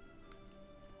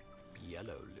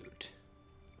Yellow loot.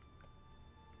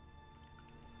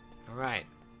 Alright.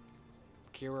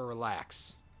 Kira,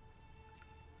 relax.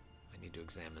 I need to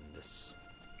examine this.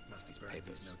 Must have These buried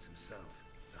papers. these notes himself.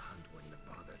 The Hunt wouldn't have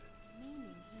bothered.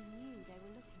 Meaning he knew they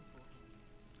were looking for him.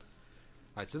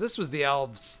 Alright, so this was the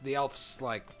elf's,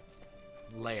 like,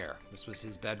 lair. This was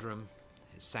his bedroom,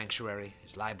 his sanctuary,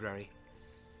 his library,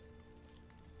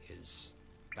 his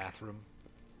bathroom.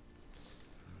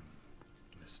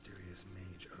 Mysterious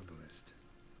mage herbalist.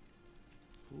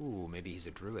 Ooh, maybe he's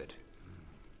a druid.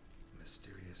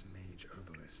 Mysterious mage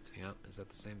herbalist. Yeah, is that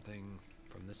the same thing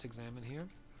from this exam in here?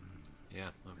 Yeah,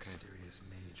 okay. Mysterious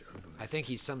mage herbalist. I think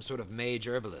he's some sort of mage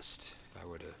herbalist, if I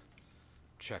were to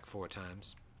check 4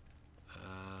 times.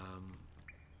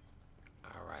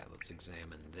 Alright, let's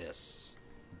examine this.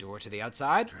 Door to the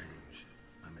outside? Strange.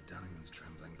 My medallion's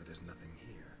trembling, but there's nothing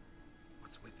here.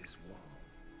 What's with this wall?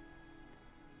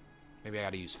 Maybe I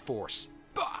gotta use force.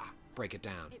 Bah! Break it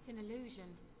down. It's an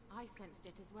illusion. I sensed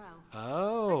it as well.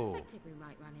 Oh. I expected we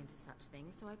might run into such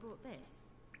things, so I brought this.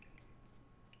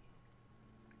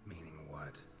 Meaning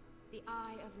what? The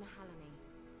Eye of Nahalani.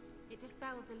 It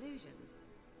dispels illusions.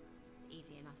 It's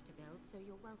easy enough to build, so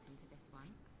you're welcome to this one.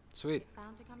 Sweet. It's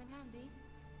bound to come in handy.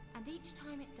 And each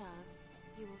time it does,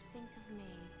 you will think of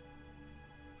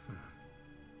me.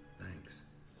 Thanks.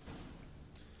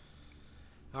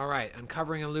 Alright,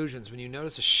 uncovering illusions. When you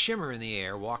notice a shimmer in the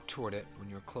air, walk toward it. When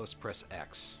you're close, press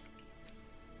X.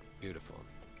 Beautiful.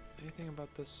 Anything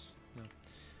about this? No.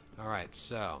 Alright,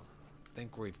 so I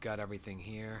think we've got everything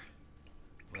here.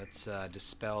 Let's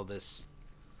dispel this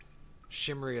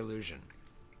shimmery illusion.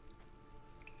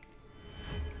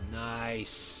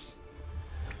 Nice.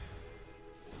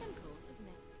 Simple, isn't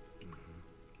it?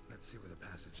 Let's see where the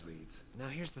passage leads. Now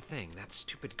here's the thing. That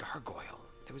stupid gargoyle.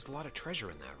 There was a lot of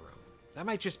treasure in that room. That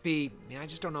might just be... I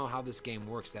just don't know how this game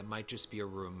works. That might just be a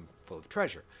room full of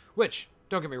treasure. Which,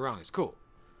 don't get me wrong, is cool.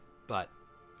 But...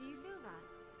 Do you feel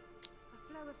that? A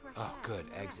flow of fresh Oh, air good.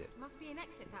 from the Exit. left. Must be an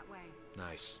exit that way.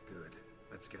 nice. Good.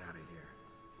 Let's get out of here.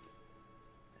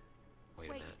 Wait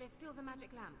a Wait, minute. there's still the magic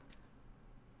lamp.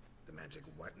 The magic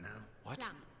what now? What?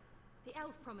 Lamp. The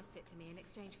elf promised it to me in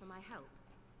exchange for my help.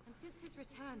 And since his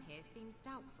return here seems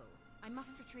doubtful, I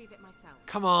must retrieve it myself.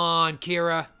 Come on,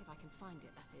 Kira. If I can find it,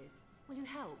 that is. Will you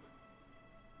help?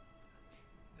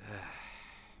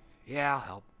 Yeah, I'll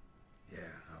help. Yeah,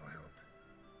 I'll help.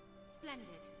 Splendid.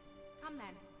 Come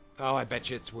then. Oh, I bet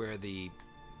you it's where the...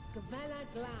 Gavella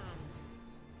Glan.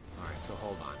 Alright, so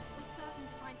hold on. We're certain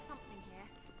to find something here.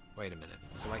 Wait a minute.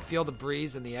 So I feel the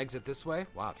breeze and the exit this way?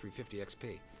 Wow, 350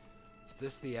 XP. Is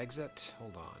this the exit?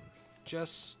 Hold on.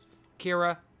 Just...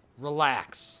 Kira,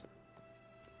 relax.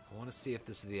 I want to see if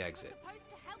this is the exit. Supposed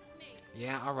to help me.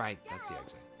 Yeah, alright, that's the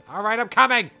exit. Alright, I'm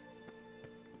coming!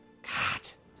 God,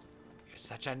 you're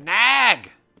such a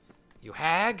nag! You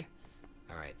hag?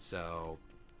 Alright, so...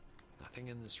 Nothing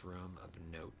in this room of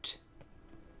note.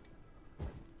 Let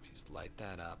me just light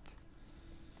that up.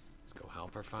 Let's go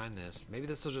help her find this. Maybe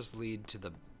this will just lead to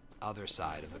the other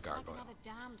side of the gargoyle. Another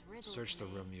damned riddle Search to the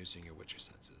me. room using your Witcher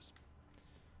senses.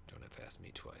 Don't have to ask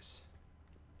me twice.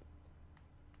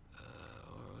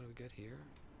 What do we got here?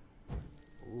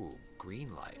 Ooh,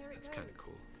 green light. There it That's kind of goes.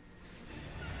 cool.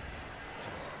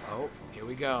 Oh, here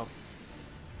we go.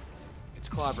 It's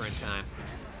clobbering time.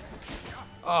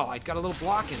 Oh, I got a little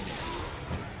block in there.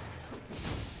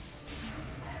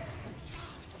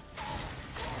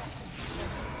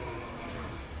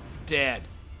 Dead.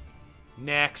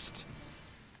 Next.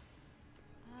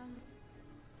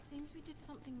 Seems we did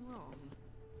something wrong.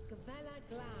 Gavella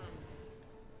Glan.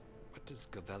 What does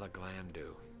Gavella gland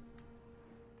do?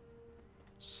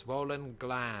 Swollen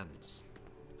glands.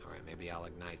 Alright, maybe I'll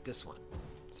ignite this one.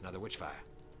 It's another witchfire.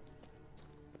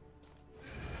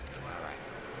 Alright.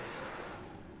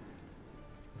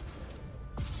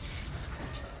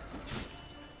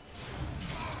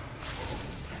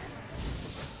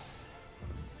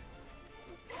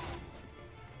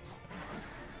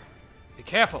 Be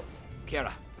careful,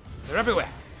 Kira. They're everywhere.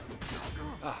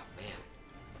 Oh,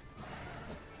 man.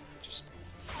 Just...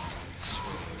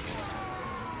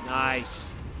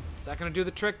 Nice. Is that going to do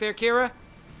the trick there, Kira?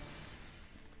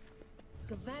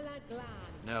 Gavella Glan.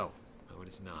 No. No, it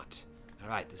is not.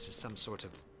 Alright, this is some sort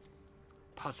of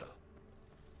puzzle.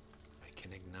 I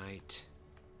can ignite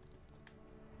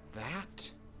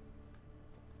that.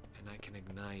 And I can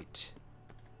ignite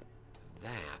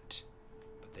that.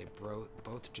 But they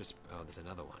both just... Oh, there's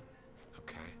another one.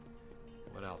 Okay.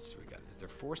 What else do we got? Is there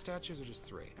 4 statues or just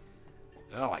 3?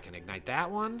 Oh, I can ignite that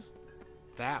one.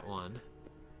 That one.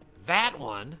 That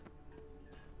one.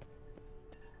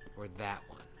 Or that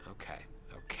one. Okay.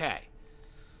 Okay.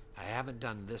 I haven't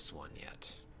done this one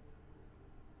yet.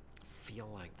 Feel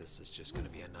like this is just going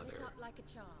to be another... Lit up like a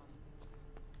charm.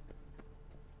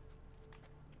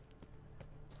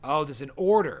 Oh, there's an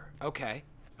order. Okay.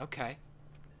 Okay.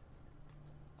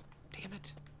 Damn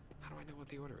it. How do I know what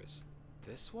the order is?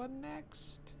 This one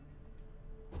next?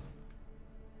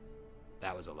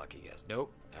 That was a lucky guess.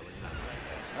 Nope. That was not a lucky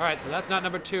guess. All right, so that's not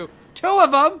number 2. 2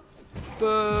 of them!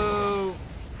 Boo!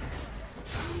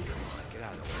 Come on, get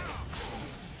out of the way.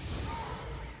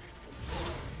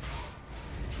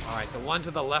 All right, the one to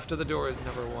the left of the door is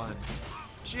number 1.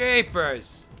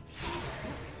 Jeepers!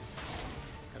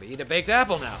 Gotta eat a baked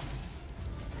apple now.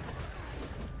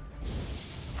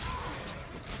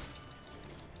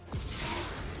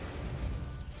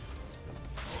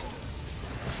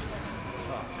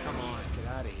 Oh, come on, get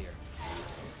out of here.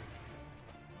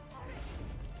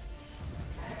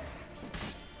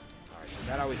 Alright, so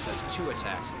that always does 2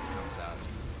 attacks when it comes out.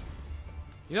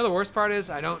 You know the worst part is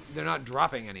they're not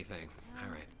dropping anything.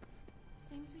 Alright.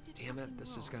 Seems we did Damn it, something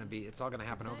this is wrong. gonna be, it's all gonna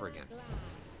happen over again.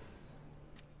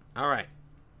 Glad. Alright.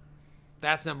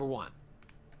 That's number 1.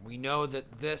 We know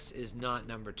that this is not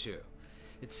number 2.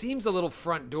 It seems a little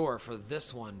front door for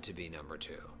this one to be number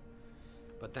 2.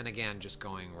 But then again, just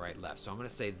going right left. So I'm going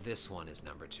to say this one is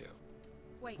number 2.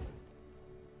 Wait.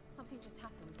 Something just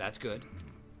happened. That's good.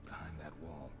 Behind that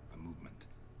wall, a movement.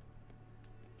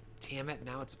 Damn it,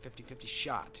 now it's a 50-50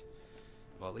 shot.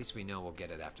 Well, at least we know we'll get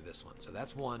it after this one. So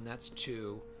that's 1, that's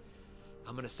 2.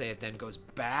 I'm going to say it then goes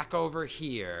back over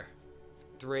here.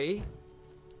 3.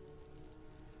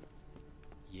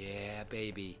 Yeah,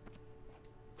 baby.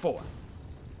 4.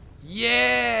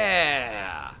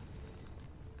 Yeah!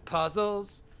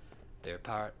 Puzzles. They're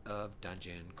part of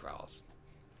dungeon crawls.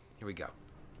 Here we go.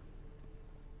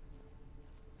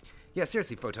 Yeah,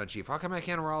 seriously, Photon Chief. How come I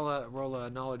can't roll a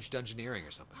knowledge dungeoneering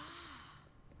or something?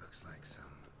 Looks like some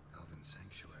elven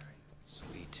sanctuary.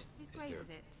 Sweet. Whose grave is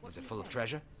it? What Is do it you full of think?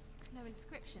 treasure? No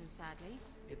inscription, sadly.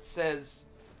 It says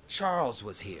Charles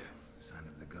was here. Sign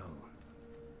of the Gull.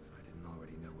 If I didn't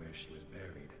already know where she was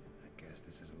buried, I guess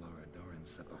this is Laura Doran's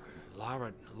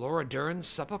sepulcher. Laura Dern's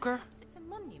sepulcher? Perhaps it's a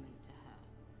monument to her.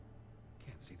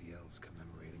 Can't see the elves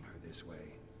commemorating her this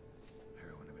way.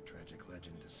 Heroine of a tragic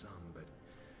legend to some, but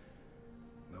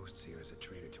most see her as a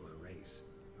traitor to her race.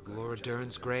 who got Laura injustice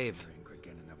Dern's over grave. murdering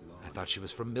Gregenin of I Lod. thought she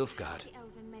was from Milfgard. The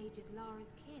elven mage is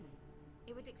Lara's kin.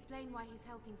 It would explain why he's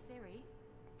helping Ciri.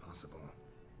 Possible.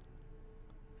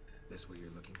 This what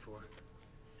you're looking for?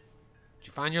 Did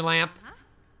you find your lamp? Huh?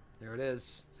 There it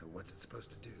is. So what's it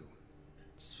supposed to do?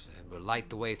 It will light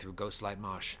the way through Ghostlight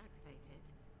Marsh. Activated.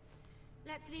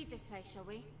 Let's leave this place, shall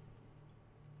we?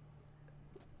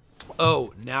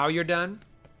 Oh, now you're done?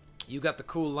 You got the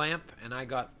cool lamp, and I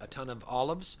got a ton of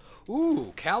olives.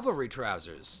 Ooh, cavalry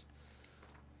trousers.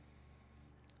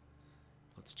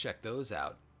 Let's check those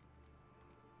out.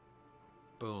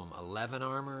 Boom, 11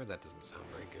 armor. That doesn't sound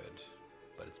very good,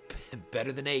 but it's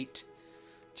better than 8.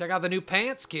 Check out the new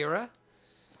pants, Kira.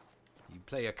 You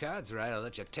play your cards right, I'll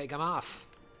let you take them off.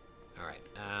 All right,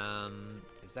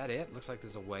 is that it? Looks like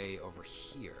there's a way over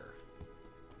here.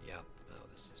 Yep. Oh,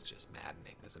 this is just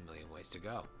maddening. There's a million ways to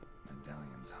go.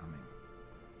 Medallion's humming.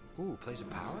 Ooh, place of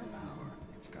power? Power.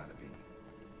 It's gotta be.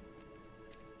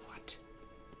 What?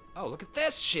 Oh, look at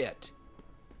this shit!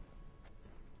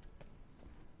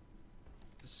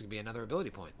 This is gonna be another ability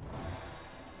point.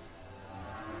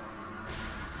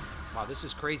 Wow, this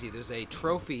is crazy. There's a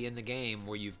trophy in the game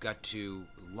where you've got to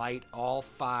light all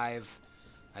 5,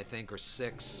 I think, or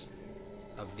 6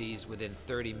 of these within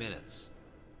 30 minutes.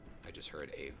 I just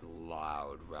heard a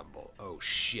loud rumble. Oh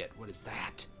shit, what is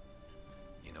that?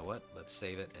 You know what? Let's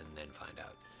save it and then find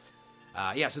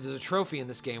out. Yeah, so there's a trophy in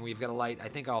this game where you've got to light, I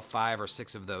think, all 5 or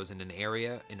 6 of those in an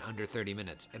area in under 30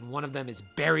 minutes. And one of them is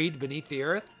buried beneath the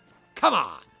earth. Come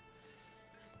on!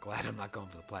 Glad I'm not going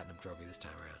for the platinum trophy this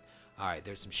time around. Alright,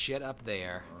 there's some shit up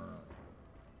there.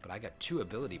 But I got 2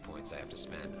 ability points I have to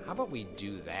spend. How about we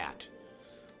do that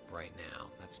right now?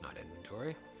 That's not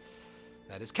inventory.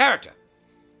 That is character.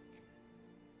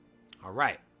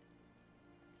 Alright.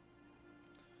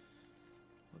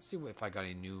 Let's see if I got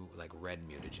any new, like, red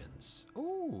mutagens.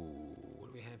 Ooh, what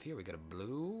do we have here? We got a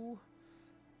blue,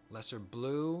 lesser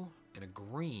blue, and a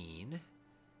green.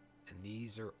 And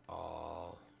these are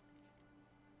all...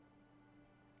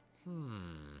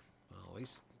 Well, at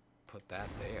least put that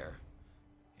there.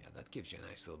 Yeah, that gives you a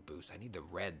nice little boost. I need the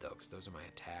red, though, because those are my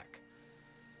attack.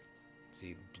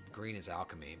 See, green is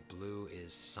alchemy. Blue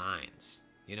is signs.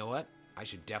 You know what? I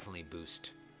should definitely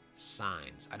boost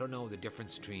signs. I don't know the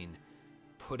difference between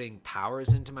putting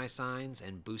powers into my signs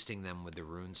and boosting them with the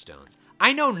rune stones.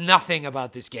 I know nothing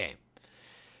about this game.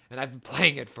 And I've been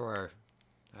playing it for,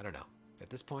 I don't know, at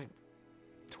this point,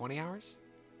 20 hours?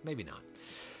 Maybe not.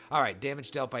 All right, damage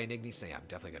dealt by an Igni. So yeah, I'm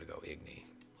definitely going to go Igni.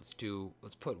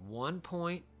 Let's put 1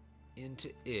 point into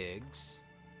Iggs.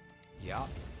 Yup.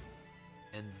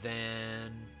 And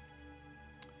then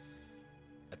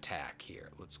attack here.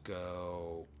 Let's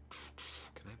go.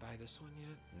 Can I buy this one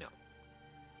yet? No.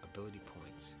 Ability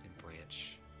points in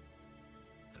branch.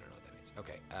 I don't know what that means.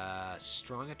 Okay.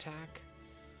 Strong attack.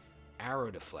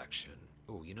 Arrow deflection.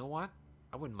 Ooh, you know what?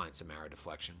 I wouldn't mind some arrow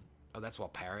deflection. Oh, that's while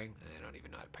parrying? I don't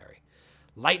even know how to parry.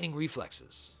 Lightning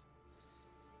reflexes.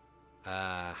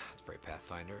 It's very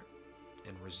Pathfinder.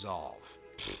 And resolve.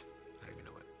 I don't even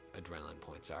know what adrenaline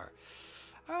points are.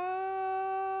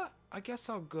 I guess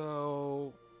I'll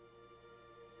go...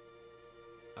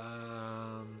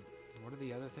 what are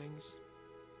the other things?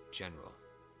 General.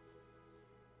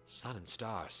 Sun and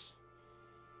stars.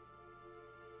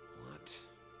 What?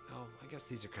 Oh, I guess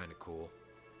these are kind of cool.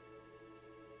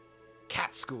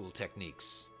 Cat school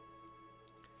techniques.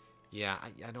 Yeah,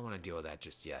 I don't want to deal with that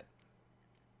just yet.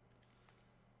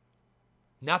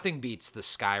 Nothing beats the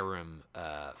Skyrim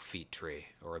feat tree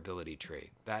or ability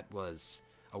tree. That was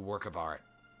a work of art.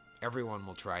 Everyone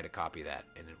will try to copy that,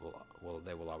 and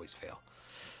they will always fail.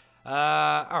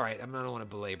 All right, I don't want to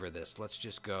belabor this. Let's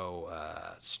just go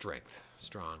strength,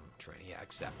 strong training. Yeah, I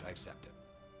accept it.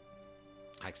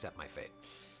 I accept my fate.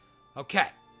 Okay,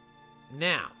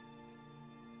 now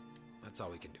that's all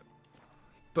we can do.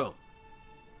 Boom,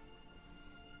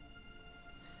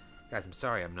 guys. I'm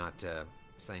sorry I'm not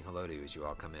saying hello to you as you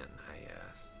all come in.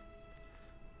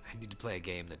 I need to play a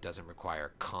game that doesn't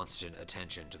require constant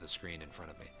attention to the screen in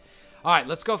front of me. All right,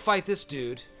 let's go fight this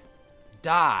dude.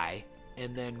 Die.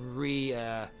 And then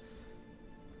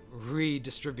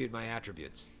redistribute my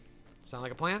attributes. Sound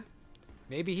like a plan?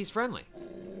 Maybe he's friendly.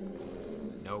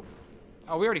 Nope.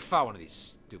 Oh, we already fought one of these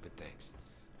stupid things.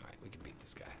 Alright, we can beat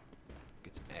this guy.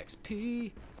 Get some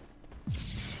XP.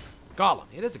 Golem.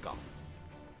 It is a golem.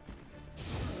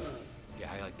 Yeah,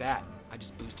 how do you like that? I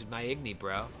just boosted my Igni,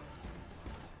 bro.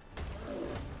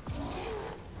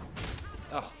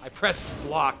 Oh, I pressed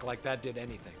block like that did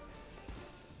anything.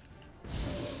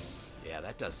 Yeah,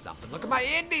 that does something. Look at my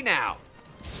Igni now!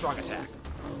 Strong attack.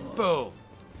 Boom.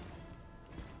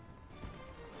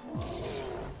 Ooh,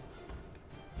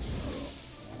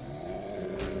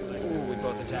 we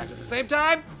both attacked at the same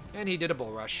time, and he did a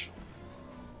bull rush.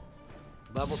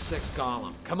 Level 6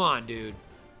 golem. Come on, dude.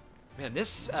 Man,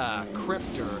 this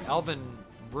crypt or elven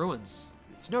ruins,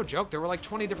 it's no joke. There were like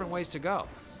 20 different ways to go.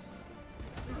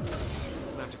 I'm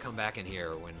gonna have to come back in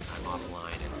here when I'm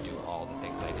offline and do all the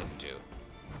things I didn't do.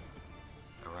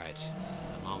 Alright,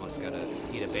 I'm almost gonna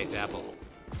eat a baked apple.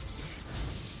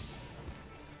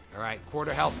 Alright,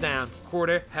 quarter health down.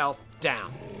 Quarter health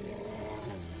down.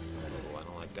 Oh, I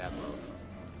don't like that move.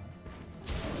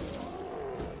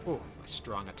 Ooh, my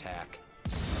strong attack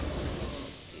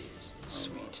is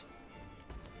sweet.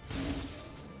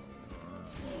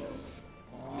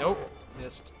 Nope,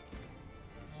 missed.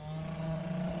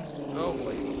 Oh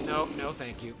boy, no,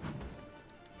 thank you.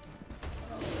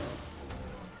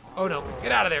 Oh no,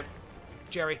 get out of there,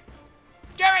 Jerry.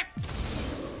 Jerry!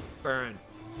 Burn.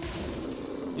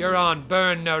 You're on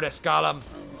burn notice, Gollum.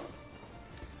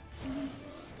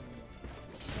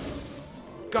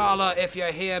 Gala, if you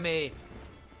hear me.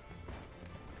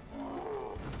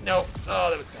 No, oh,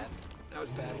 that was bad. That was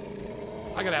bad.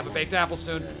 I gotta have a baked apple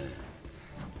soon. Or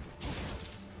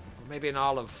maybe an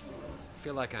olive. I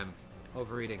feel like I'm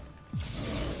overeating.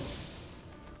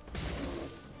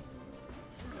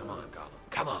 Come on, Gollum.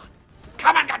 Come on.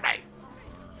 Come on, get me!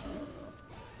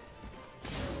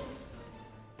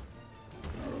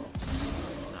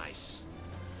 Nice.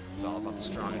 It's all about the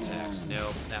strong attacks.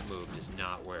 Nope, that move does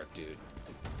not work, dude.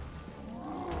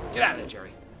 Get out of there,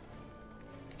 Jerry.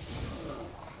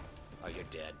 Oh, you're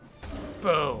dead.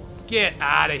 Boom. Get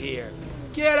out of here.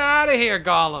 Get out of here,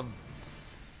 Gollum.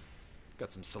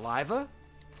 Got some saliva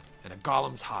and a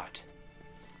Gollum's heart.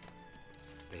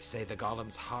 They say the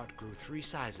Gollum's heart grew 3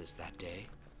 sizes that day.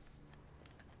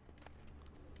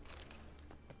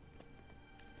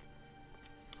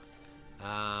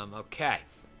 Okay.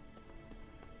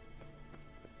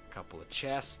 Couple of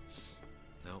chests.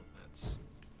 Nope, that's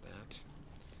that.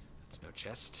 That's no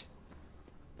chest.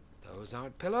 Those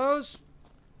aren't pillows.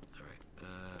 All right.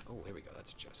 Oh, here we go.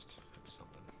 That's a chest. That's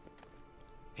something.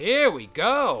 Here we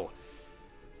go.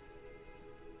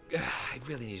 I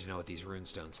really need to know what these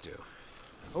runestones do.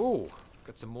 Oh,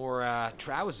 got some more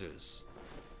trousers.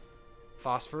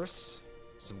 Phosphorus.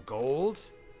 Some gold.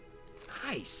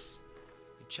 Nice.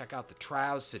 Check out the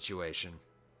trouse situation.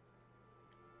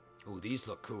 Ooh, these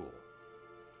look cool.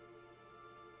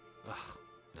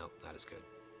 Nope, not as good.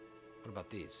 What about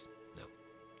these? No.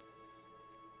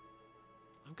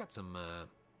 I've got some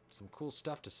cool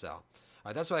stuff to sell. All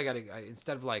right, that's why I got to,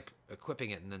 instead of like equipping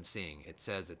it and then seeing, it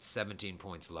says it's 17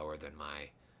 points lower than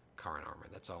my current armor.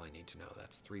 That's all I need to know.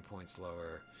 That's 3 points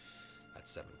lower.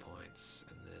 That's 7 points.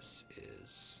 And this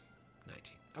is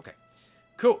 19. Okay,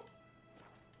 cool.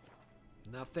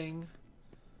 Nothing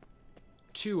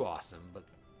too awesome, but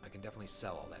I can definitely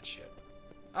sell all that shit.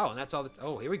 Oh, and that's all.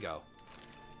 Oh, here we go.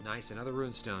 Nice, another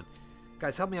runestone.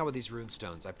 Guys, help me out with these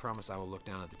runestones. I promise I will look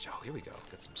down at the... Oh, here we go.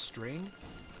 Got some string.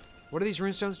 What do these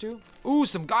runestones do? Ooh,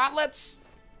 some gauntlets!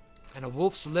 And a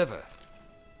wolf's liver.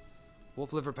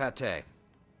 Wolf liver pate.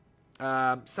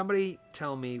 Somebody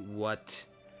tell me what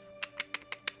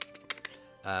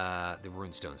the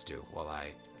runestones do while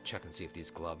I check and see if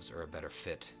these gloves are a better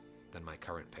fit than my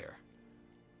current pair.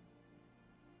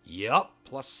 Yup,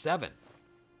 +7.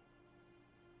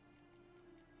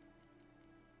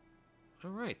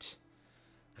 All right.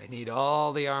 I need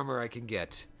all the armor I can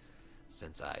get,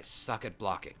 since I suck at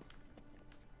blocking.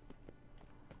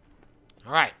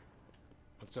 All right.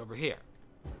 What's over here?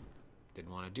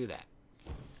 Didn't want to do that.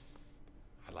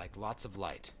 I like lots of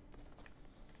light.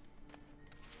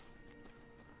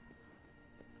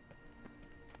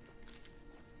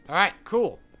 All right,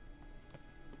 cool.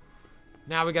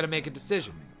 Now we got to make a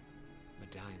decision.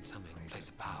 Medallion's humming. Place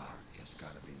of power. Yes.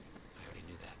 Gotta be. I already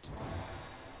knew that.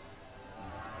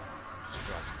 Just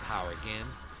draw some power again.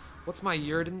 What's my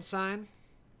Yurden sign?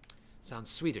 Sounds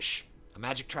Swedish. A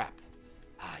magic trap.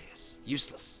 Ah, yes.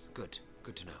 Useless. Good.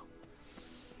 Good to know.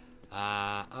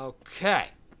 Okay.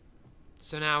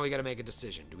 So now we got to make a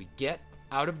decision. Do we get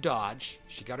out of dodge?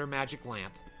 She got her magic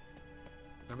lamp.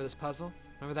 Remember this puzzle?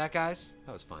 Remember that, guys?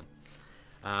 That was fun.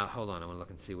 Hold on. I want to look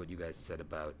and see what you guys said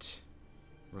about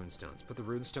runestones. Put the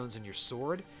runestones in your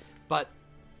sword. But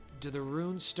do the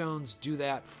runestones do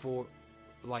that for,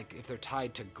 like, if they're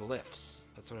tied to glyphs?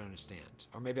 That's what I understand.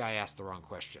 Or maybe I asked the wrong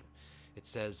question. It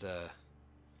says,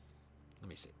 let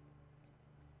me see.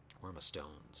 Where are my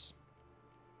stones?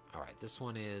 All right, this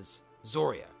one is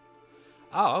Zoria.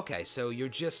 Oh, okay, so you're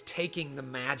just taking the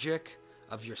magic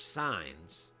of your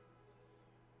signs.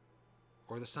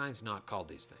 Or the sign's not called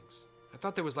these things. I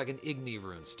thought there was like an Igni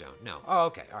runestone. No. Oh,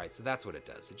 okay, all right, so that's what it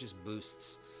does. It just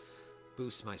boosts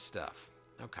my stuff.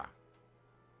 Okay.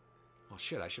 Well,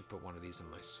 shit, I should put one of these in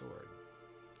my sword.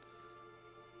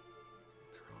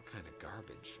 They're all kind of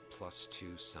garbage.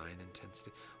 +2 sign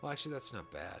intensity. Well, actually, that's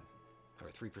not bad. Or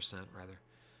 3%, rather.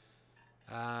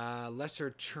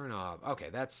 Lesser Chernov. Okay,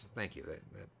 that's... Thank you.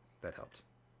 That helped.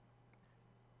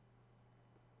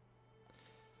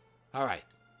 All right.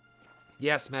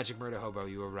 Yes, Magic Murder Hobo,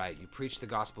 you were right. You preached the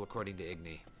gospel according to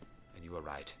Igni. And you were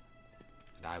right.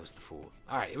 And I was the fool.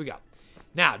 All right, here we go.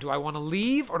 Now, do I want to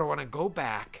leave or do I want to go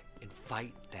back and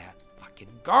fight that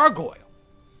fucking gargoyle?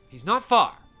 He's not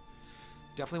far.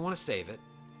 Definitely want to save it.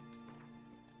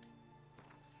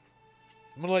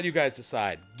 I'm going to let you guys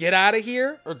decide. Get out of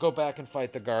here or go back and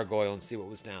fight the gargoyle and see what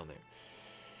was down there.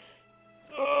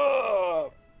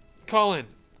 Ugh. Call in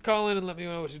and let me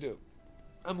know what to do.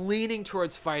 I'm leaning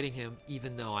towards fighting him,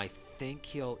 even though I think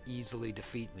he'll easily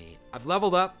defeat me. I've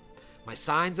leveled up. My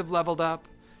signs have leveled up.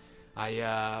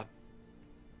 I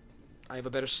have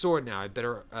a better sword now. I have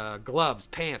better gloves,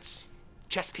 pants,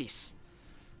 chest piece.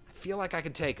 I feel like I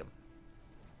can take him.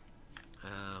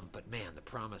 But man, the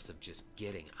promise of just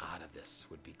getting out of this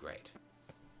would be great.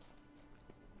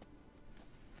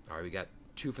 All right, we got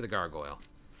 2 for the gargoyle.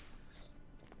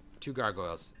 2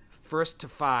 gargoyles. First to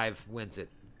 5 wins it.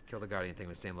 Kill the guardian thing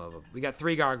with the same level. We got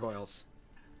 3 gargoyles.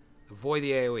 Avoid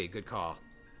the AoE. Good call.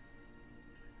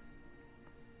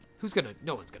 Who's gonna...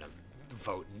 No one's gonna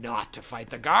vote not to fight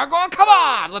the gargoyle. Come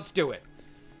on! Let's do it.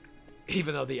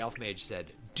 Even though the elf mage said,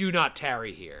 do not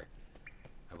tarry here.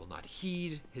 I will not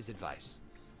heed his advice.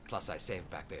 Plus, I saved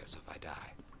back there, so if I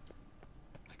die,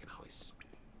 I can always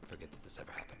forget that this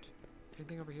ever happened.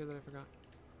 Anything over here that I forgot?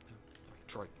 No? All right,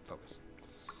 Troy, focus.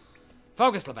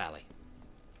 Focus, LaValle.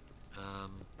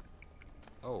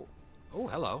 Oh,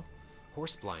 hello.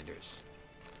 Horse blinders.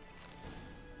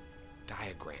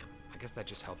 Diagram. I guess that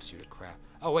just helps you to craft.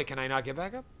 Oh, wait, can I not get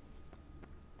back up?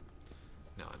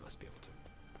 No, I must be able to.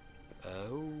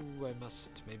 Oh, I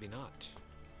must maybe not.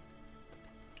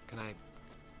 Can I?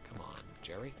 Come on,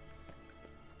 Jerry.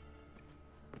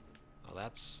 Well,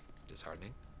 that's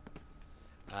disheartening.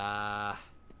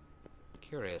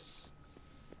 Curious.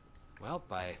 Well,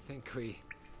 I think we...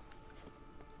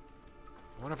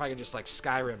 I wonder if I can just, like,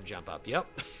 Skyrim jump up. Yep.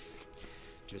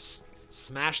 Just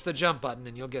smash the jump button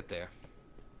and you'll get there.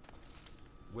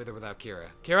 With or without Kira.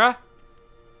 Kira?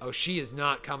 Oh, she is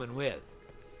not coming with.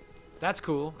 That's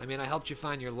cool. I mean, I helped you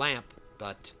find your lamp,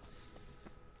 but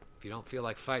if you don't feel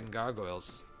like fighting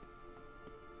gargoyles,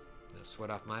 no sweat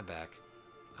off my back.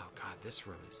 Oh god, this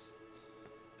room is...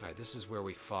 Alright, this is where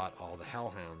we fought all the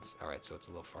hellhounds. Alright, so it's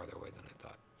a little farther away than I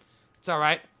thought. It's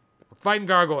alright. We're fighting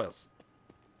gargoyles.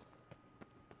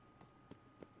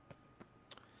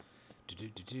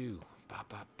 Do-do-do-do.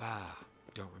 Ba-ba-ba.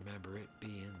 Don't remember it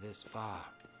being this far.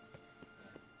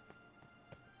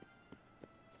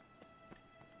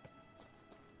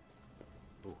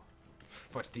 Ooh.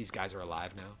 What, these guys are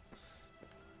alive now?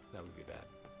 That would be bad.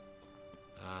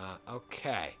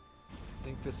 Okay. I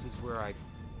think this is where I...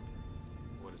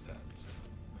 What is that?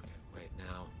 Okay, wait,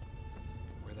 now...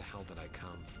 Where the hell did I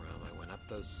come from? I went up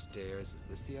those stairs. Is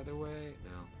this the other way?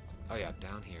 No. Oh yeah,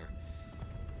 down here.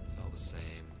 It's all the same.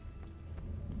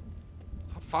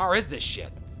 How far is this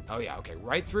shit? Oh yeah, okay,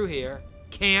 right through here.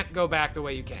 Can't go back the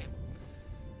way you came.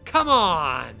 Come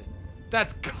on!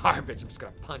 That's garbage. I'm just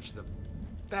gonna punch them.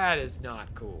 That is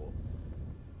not cool.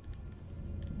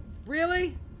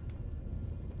 Really?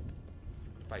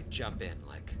 If I jump in,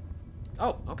 like...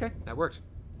 Oh, okay, that worked.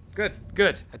 Good,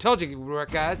 good. I told you it would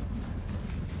work, guys.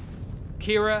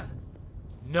 Kira,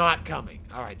 not coming.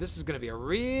 All right, this is going to be a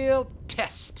real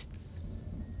test.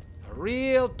 A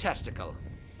real testicle.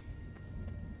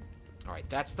 All right,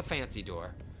 that's the fancy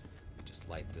door. I just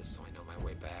light this so I know my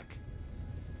way back.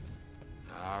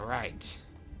 All right.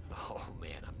 Oh,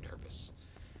 man, I'm nervous.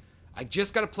 I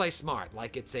just got to play smart,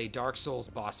 like it's a Dark Souls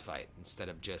boss fight instead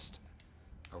of just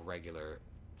a regular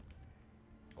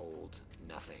old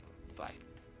nothing fight.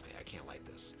 I can't like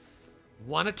this.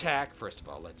 One attack. First of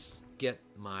all, let's get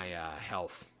my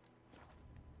health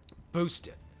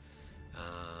boosted.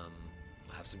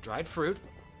 I have some dried fruit.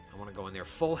 I want to go in there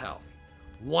full health.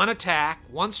 One attack,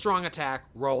 one strong attack,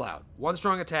 roll out. One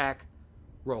strong attack,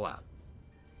 roll out.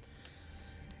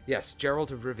 Yes, Geralt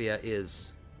of Rivia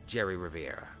is Jerry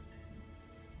Riviera.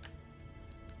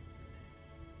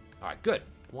 All right, good.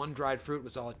 One dried fruit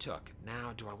was all it took.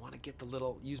 Now, do I want to get the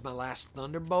little, use my last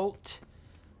Thunderbolt?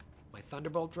 My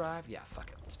Thunderbolt drive? Yeah, fuck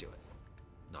it. Let's do it.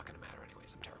 Not going to matter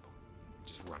anyways. I'm terrible.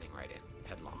 Just running right in.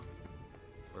 Headlong.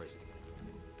 Where is he?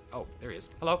 Oh, there he is.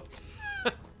 Hello.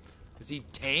 Is he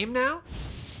tame now?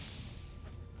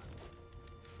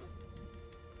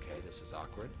 Okay, this is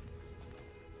awkward.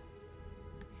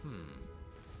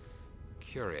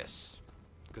 Curious.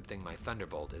 Good thing my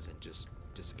Thunderbolt isn't just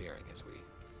disappearing as we...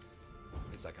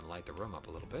 At least I can light the room up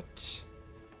a little bit.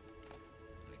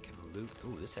 I can loot...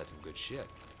 Ooh, this had some good shit.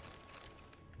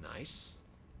 Nice.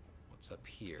 What's up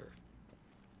here?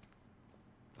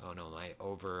 Oh no, am I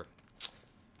over...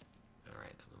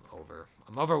 Alright, I'm over.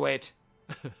 I'm overweight.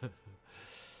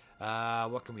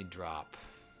 What can we drop?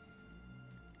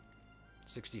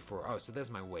 64. Oh, so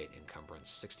there's my weight encumbrance.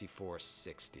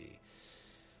 64.60.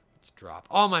 Let's drop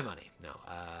all my money. No,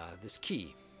 this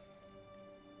key.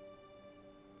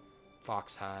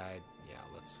 Foxhide. Yeah,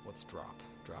 let's drop.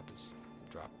 Drop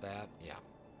that. Yeah,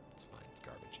 it's fine. It's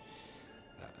garbage.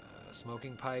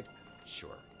 Smoking pipe.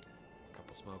 Sure. A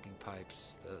couple smoking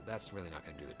pipes. That's really not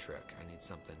going to do the trick. I need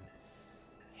something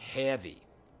heavy.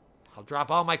 I'll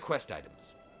drop all my quest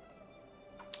items.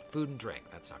 Food and drink.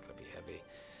 That's not going to be heavy.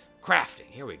 Crafting.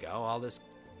 Here we go. All this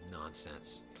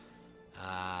nonsense.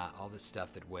 All this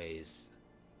stuff that weighs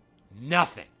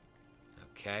nothing.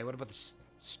 Okay, what about the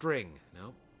string?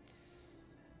 No.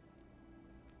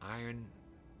 Iron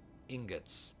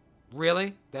ingots.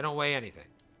 Really? They don't weigh anything.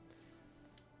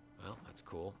 Well, that's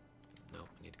cool. No,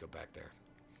 I need to go back there.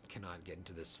 Cannot get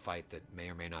into this fight that may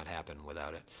or may not happen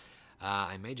without it.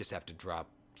 I may just have to drop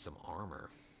some armor.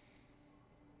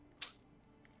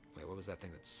 Wait, what was that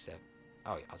thing that said?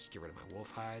 Oh, yeah, I'll just get rid of my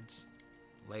wolf hides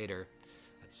later.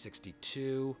 That's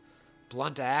 62.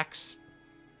 Blunt axe.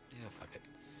 Yeah, fuck it.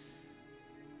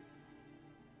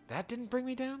 That didn't bring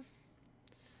me down?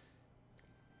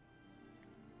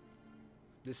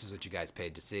 This is what you guys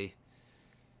paid to see.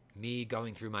 Me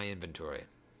going through my inventory.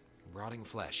 Rotting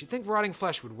flesh. You'd think rotting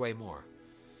flesh would weigh more.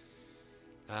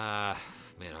 Man,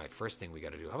 alright, first thing we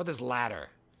gotta do. How about this ladder?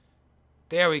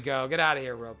 There we go. Get out of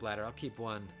here, rope ladder. I'll keep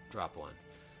one, drop one.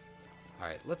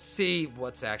 Alright, let's see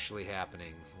what's actually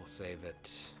happening. We'll save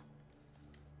it.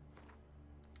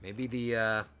 Maybe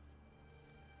the,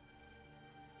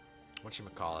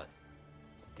 whatchamacallit?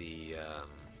 The,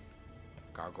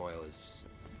 gargoyle is...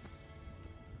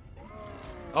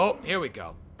 Oh, here we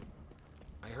go.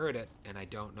 I heard it, and I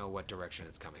don't know what direction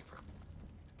it's coming from.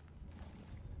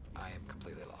 I am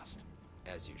completely lost,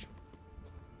 as usual.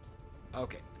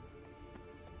 Okay.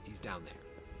 He's down there.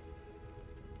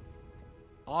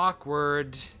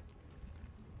 Awkward. Do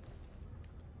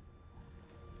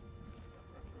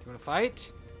you want to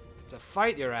fight? It's a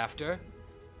fight you're after.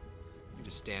 You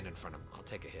just stand in front of him. I'll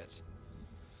take a hit.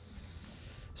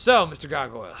 So, Mr.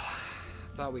 Gargoyle,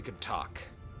 thought we could talk.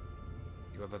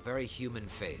 You have a very human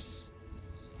face.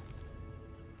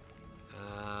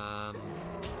 All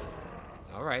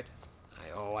right.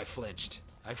 I flinched.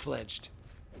 I flinched.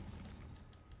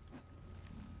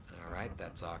 All right,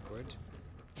 that's awkward.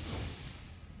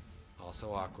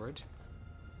 Also awkward.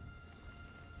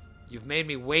 You've made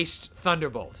me waste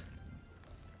Thunderbolt.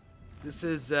 This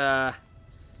is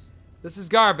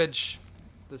garbage.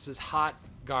 This is hot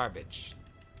garbage.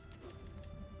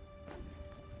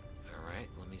 All right,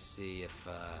 let me see if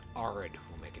Arid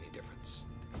will make any difference.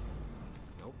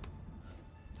 Nope.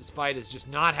 This fight is just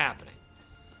not happening.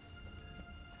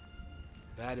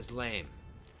 That is lame.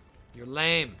 You're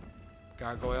lame,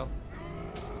 Gargoyle.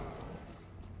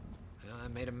 Well, I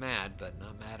made him mad, but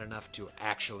not mad enough to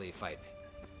actually fight me.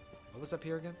 What was up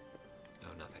here again?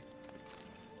 Oh, nothing.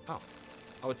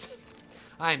 Oh, it's...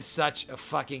 I am such a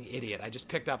fucking idiot. I just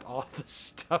picked up all the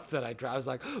stuff that I dropped. I was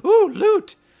like, ooh,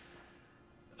 loot!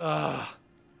 Ugh.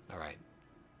 Alright.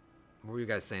 What were you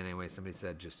guys saying anyway? Somebody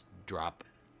said just drop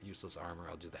useless armor.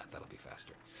 I'll do that. That'll be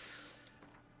faster.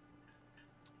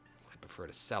 I prefer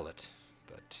to sell it,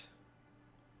 but...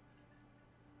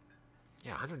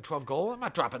 Yeah, 112 gold? I'm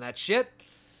not dropping that shit.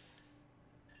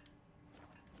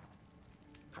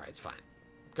 Alright, it's fine.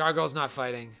 Gargoyle's not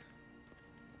fighting.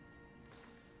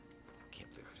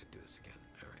 Can't believe I have to do this again.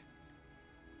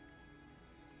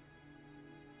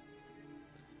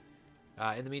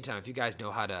 Alright. In the meantime, if you guys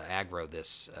know how to aggro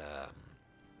this,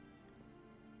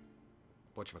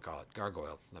 whatchamacallit,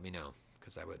 Gargoyle, let me know,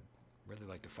 because I would really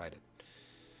like to fight it.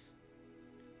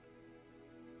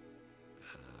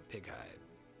 Pig hide.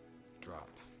 Drop.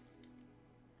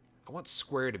 I want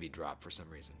square to be dropped for some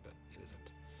reason, but it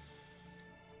isn't.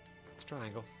 It's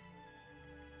triangle.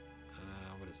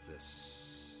 What is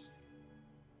this?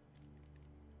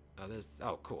 Oh, there's...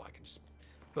 Oh, cool. I can just...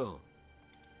 Boom.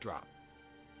 Drop.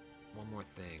 One more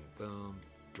thing. Boom.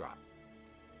 Drop.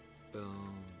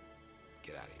 Boom.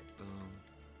 Get out of here. Boom.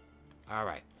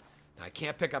 Alright. Now, I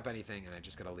can't pick up anything, and I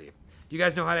just gotta leave. Do you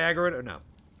guys know how to aggro it, or no?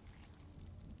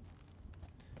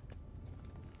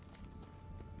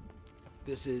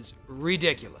 This is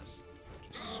ridiculous.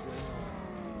 Just swing.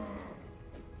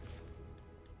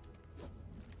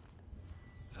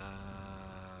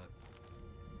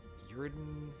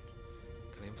 Uridan.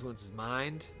 Can I influence his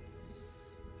mind?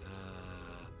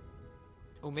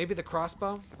 Oh, maybe the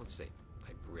crossbow? Let's see.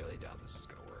 I really doubt this is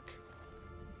going to work.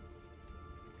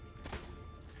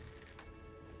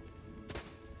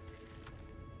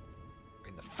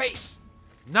 In the face!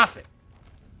 Nothing!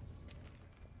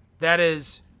 That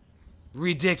is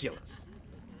ridiculous.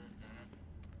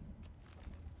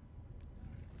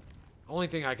 Only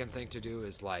thing I can think to do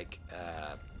is, like,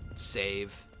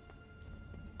 save,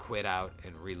 quit out,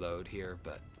 and reload here,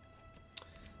 but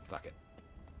fuck it.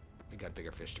 We got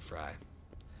bigger fish to fry.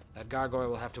 That gargoyle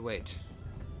will have to wait.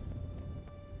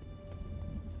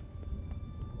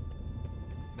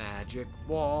 Magic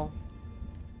wall.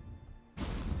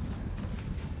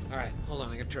 Alright, hold on.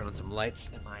 I'm going to turn on some lights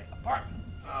in my apartment.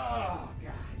 Oh,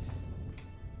 guys.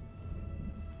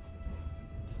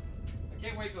 I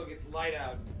can't wait till it gets light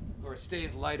out, or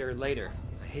stays lighter later.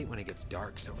 I hate when it gets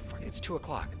dark so fucking... It's 2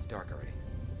 o'clock. It's dark already.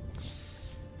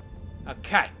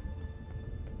 Okay.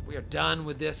 We are done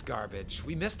with this garbage.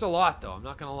 We missed a lot, though. I'm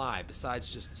not going to lie.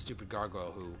 Besides just the stupid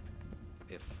gargoyle who,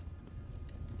 if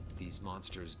these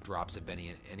monsters drops of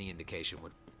any indication,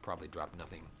 would probably drop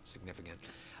nothing significant.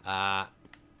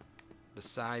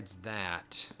 Besides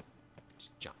that...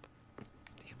 Just jump.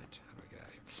 Damn it. How do I get out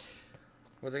of here?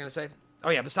 What was I going to say? Oh,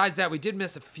 yeah. Besides that, we did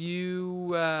miss a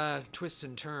few twists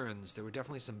and turns. There were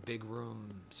definitely some big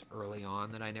rooms early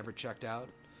on that I never checked out.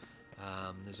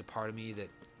 There's a part of me that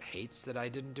hates that I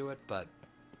didn't do it, but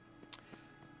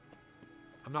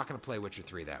I'm not going to play Witcher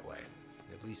 3 that way,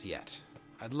 at least yet.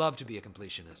 I'd love to be a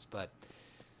completionist, but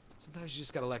sometimes you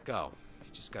just got to let go.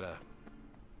 You just got to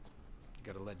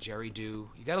let Jerry do...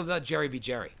 You got to let Jerry be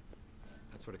Jerry.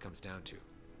 That's what it comes down to.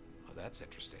 Oh, that's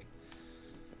interesting.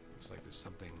 Looks like there's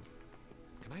something...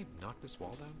 Can I knock this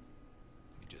wall down?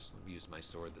 Let me just use my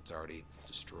sword that's already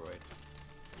destroyed.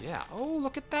 Yeah. Oh,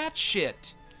 look at that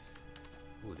shit!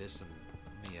 Ooh, there's some...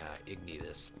 Let me Igni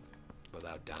this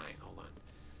without dying. Hold on.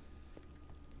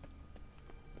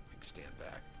 I can stand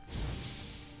back.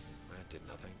 That did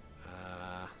nothing.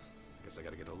 I guess I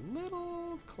gotta get a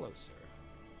little closer.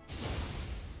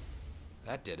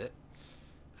 That did it.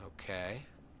 Okay.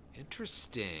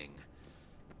 Interesting.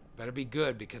 Better be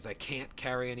good because I can't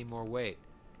carry any more weight.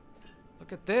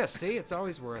 Look at this. See? It's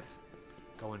always worth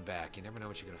going back. You never know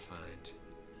what you're gonna find.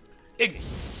 Igni.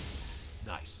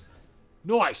 Nice.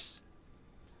 Nice.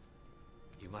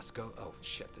 You must go. Oh,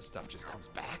 shit. This stuff just comes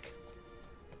back.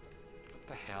 What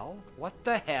the hell? What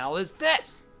the hell is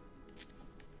this?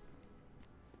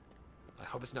 I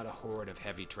hope it's not a hoard of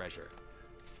heavy treasure.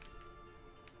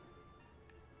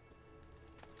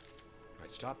 Alright,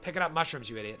 stop picking up mushrooms,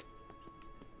 you idiot.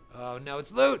 Oh, no,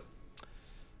 it's loot.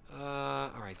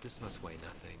 Alright, this must weigh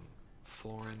nothing.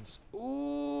 Florins.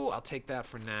 Ooh, I'll take that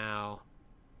for now.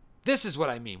 This is what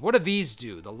I mean. What do these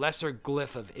do? The lesser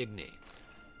glyph of Igni.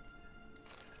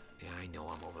 Yeah, I know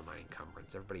I'm over my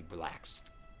encumbrance. Everybody relax.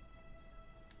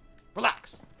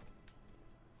 Relax.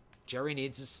 Jerry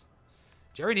needs his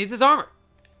armor.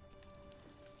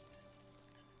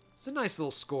 It's a nice little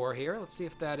score here. Let's see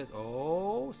if that is...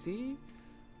 Oh, see?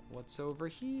 What's over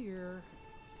here?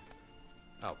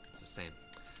 Oh, it's the same.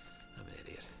 I'm an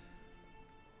idiot.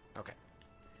 Okay.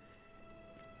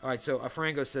 Alright, so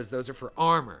Afrango says those are for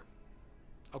armor.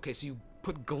 Okay, so you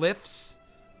put glyphs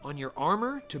on your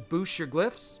armor to boost your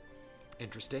glyphs?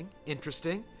 Interesting.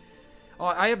 Interesting. Oh,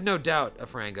 I have no doubt,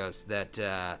 Afrangos, that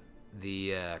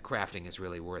the crafting is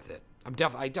really worth it. I'm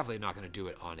definitely not going to do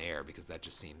it on air because that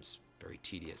just seems very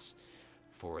tedious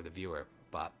for the viewer.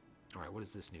 But, alright, what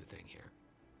is this new thing here?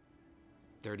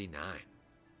 39. Alright,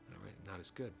 not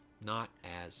as good. Not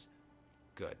as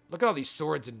good. Look at all these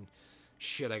swords and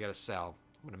shit I gotta sell.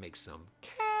 I'm gonna make some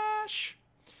cash.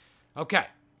 Okay.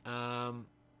 Let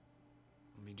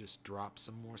me just drop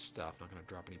some more stuff. Not gonna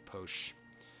drop any posh.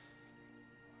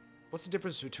 What's the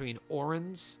difference between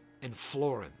orans and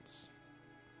florins?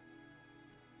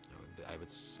 I would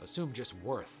assume just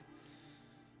worth.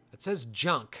 It says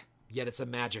junk, yet it's a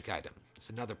magic item. It's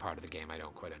another part of the game I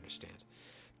don't quite understand.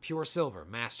 Pure silver,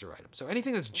 master item. So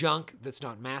anything that's junk, that's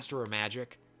not master or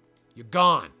magic, you're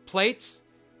gone. Plates?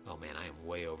 Oh man, I am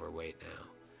way overweight now.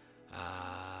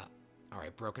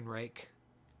 Alright, broken rake.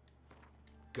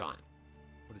 Gone.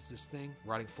 What is this thing?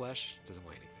 Rotting flesh? Doesn't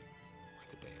weigh anything.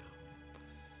 Worth a damn.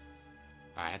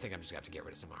 Alright, I think I'm just gonna have to get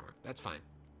rid of some armor. That's fine.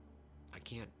 I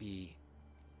can't be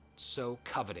so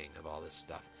coveting of all this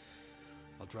stuff.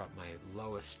 I'll drop my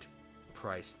lowest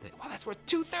price thing. Wow, that's worth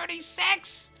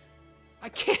 $236! I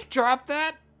can't drop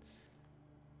that.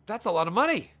 That's a lot of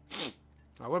money. All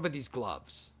right, what about these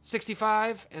gloves?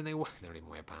 65, and they don't even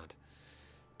weigh a pound.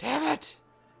 Damn it!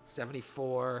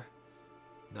 74,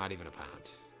 not even a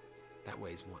pound. That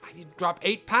weighs one. I didn't drop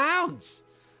 8 pounds.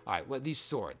 All right, well, these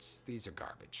swords, these are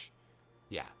garbage.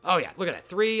 Yeah. Oh yeah, look at that.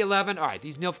 311. All right,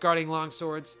 these Nilfgaardian long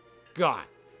swords, gone.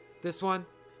 This one,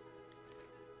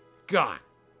 gone.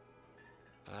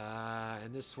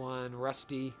 And this one,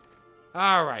 rusty.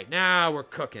 All right, now we're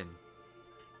cooking.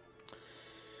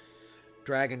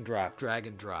 Drag and drop, drag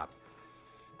and drop.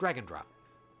 Drag and drop.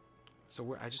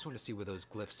 So I just want to see with those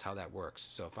glyphs how that works.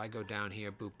 So if I go down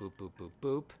here, boop, boop, boop, boop,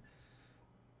 boop.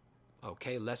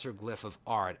 Okay, lesser glyph of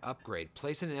art, upgrade.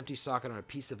 Place in an empty socket on a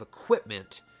piece of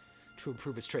equipment to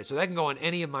improve its trait. So that can go on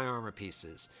any of my armor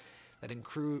pieces.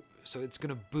 So it's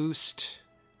going to boost...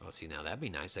 Oh, see, now that'd be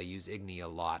nice. I use Igni a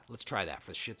lot. Let's try that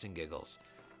for shits and giggles.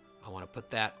 I want to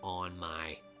put that on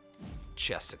my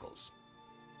chesticles.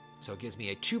 So it gives me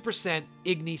a 2%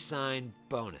 Igni sign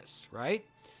bonus, right?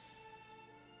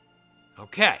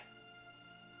 Okay.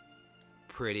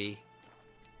 Pretty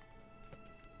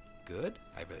good?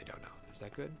 I really don't know. Is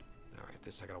that good? All right,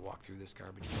 I gotta walk through this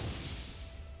garbage.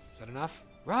 Is that enough?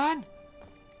 Run!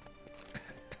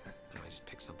 I just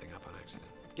picked something up on accident.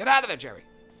 Get out of there, Jerry!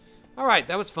 All right,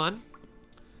 that was fun.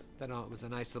 That was a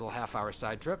nice little half-hour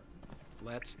side trip.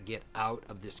 Let's get out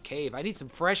of this cave. I need some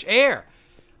fresh air.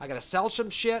 I gotta sell some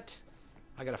shit.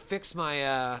 I gotta fix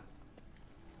my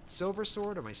silver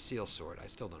sword or my seal sword. I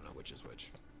still don't know which is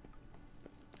which.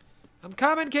 I'm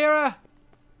coming, Kira!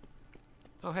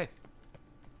 Oh, hey.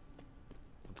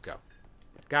 Let's go.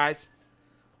 Guys,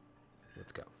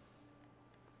 let's go.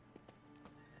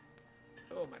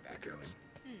 Oh, my back hurts.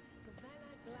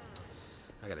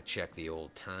 I gotta check the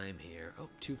old time here. Oh,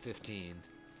 2:15.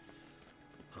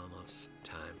 Almost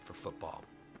time for football.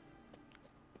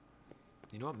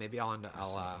 You know what? Maybe I'll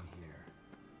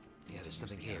yeah, there's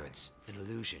something here. It's an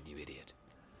illusion, you idiot.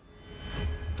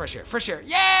 Fresh air, fresh air.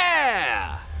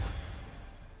 Yeah!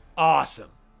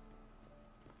 Awesome.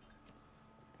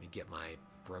 Let me get my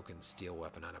broken steel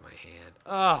weapon out of my hand.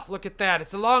 Oh, look at that.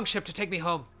 It's a long ship to take me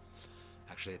home.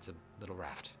 Actually, it's a little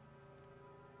raft.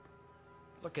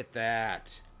 Look at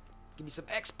that. Give me some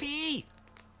XP.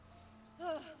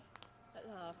 At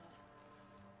last.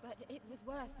 But it was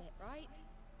worth it, right?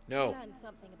 No. You learned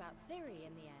something about Ciri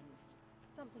in the end.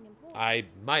 Something important. I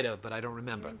might have, but I don't Do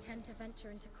remember. you intend to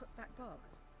venture into Crookback Bog?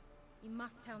 You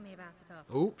must tell me about it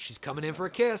after. Ooh, she's coming in for a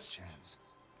kiss. Chance.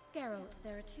 Geralt,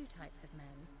 there are two types of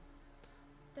men.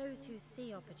 Those who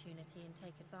see opportunity and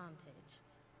take advantage,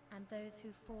 and those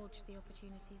who forge the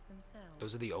opportunities themselves.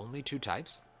 Those are the only two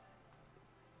types?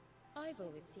 I've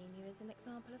always seen you as an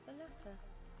example of the latter.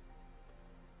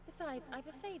 Besides, I've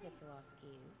a favor to ask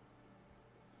you.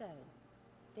 So,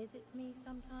 visit me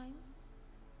sometime?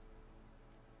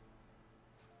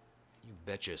 You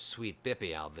betcha, sweet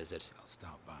Bippy, I'll visit. I'll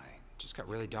stop by. Just got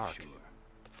really dark. Sure.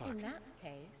 What the fuck? In that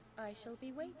case, I shall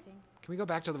be waiting. Can we go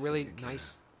back to the really See you,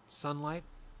 nice sunlight?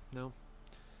 No.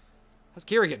 How's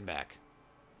Kira getting back?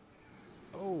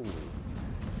 Oh.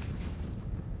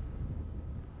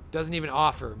 Doesn't even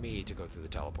offer me to go through the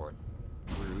teleport.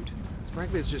 Rude.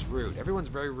 Frankly, it's just rude. Everyone's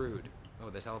very rude. Oh,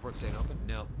 the teleport's staying open?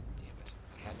 No. Damn it.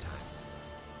 I had time.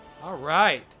 All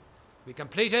right. We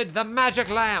completed the magic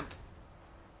lamp.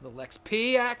 Little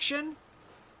XP action.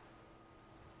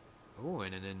 Oh,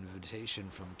 and an invitation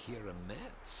from Kira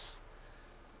Metz.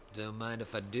 Don't mind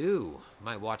if I do.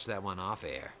 Might watch that one off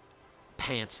air.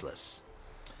 Pantsless.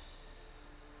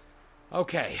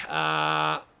 Okay,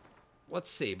 let's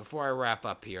see. Before I wrap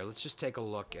up here, let's just take a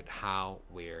look at how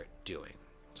we're doing.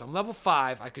 So I'm level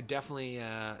 5. I could definitely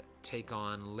take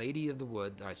on Lady of the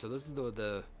Wood. All right, so those are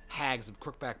the hags of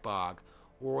Crookback Bog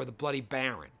or the Bloody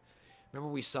Baron.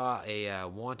 Remember we saw a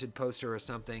wanted poster or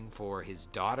something for his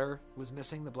daughter was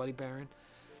missing, the Bloody Baron?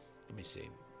 Let me see.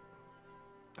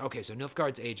 Okay, so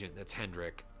Nilfgaard's agent, that's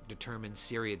Hendrik, determined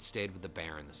Ciri had stayed with the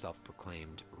Baron, the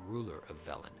self-proclaimed ruler of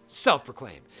Velen.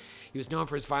 Self-proclaimed. He was known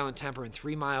for his violent temper and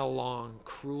 3-mile-long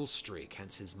cruel streak,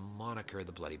 hence his moniker,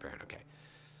 the Bloody Baron. Okay.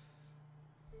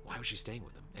 Why was she staying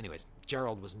with him? Anyways,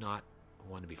 Gerald was not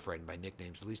one to be frightened by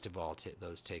nicknames, least of all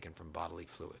those taken from bodily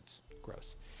fluids.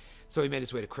 Gross. So he made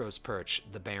his way to Crow's Perch,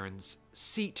 the Baron's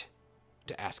seat,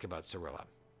 to ask about Cirilla.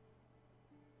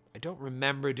 I don't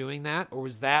remember doing that, or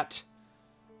was that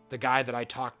the guy that I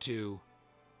talked to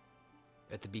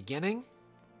at the beginning?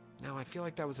 No, I feel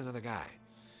like that was another guy.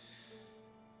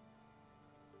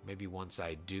 Maybe once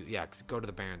I do... Yeah, go to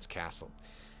the Baron's castle.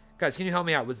 Guys, can you help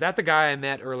me out? Was that the guy I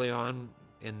met early on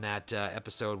in that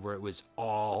episode where it was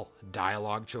all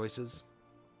dialogue choices?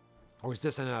 Or is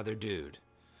this another dude?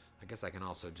 I guess I can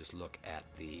also just look at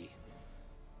the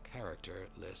character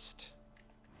list.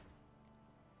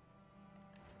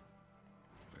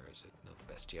 Where is it? Not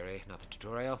the bestiary, not the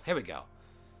tutorial. Here we go.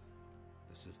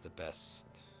 This is the best...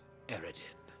 Eredin.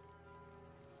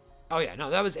 Oh yeah,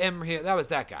 no, that was M here. That was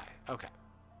that guy. Okay.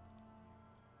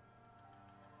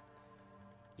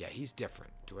 Yeah, he's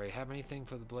different. Do I have anything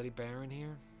for the Bloody Baron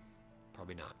here?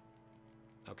 Probably not.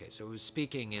 Okay, so it was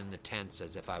speaking in the tense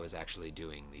as if I was actually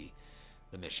doing the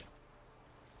mission.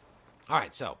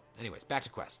 Alright, so, anyways, back to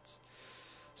quests.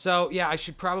 So, yeah, I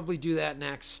should probably do that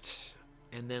next,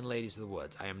 and then Ladies of the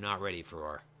Woods. I am not ready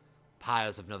for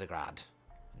Piles of Novigrad.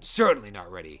 I'm certainly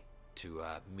not ready to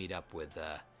meet up with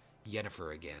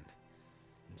Yennefer again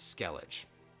in Skellige.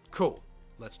 Cool.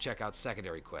 Let's check out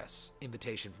secondary quests.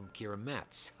 Invitation from Kira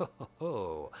Metz. Ho, ho,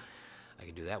 ho. I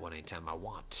can do that one anytime I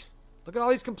want. Look at all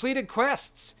these completed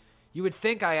quests. You would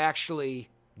think I actually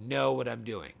know what I'm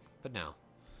doing, but no.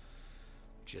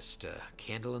 Just a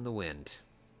candle in the wind.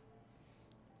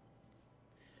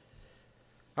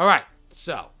 All right,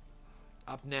 so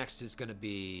up next is going to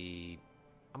be...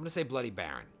 I'm going to say Bloody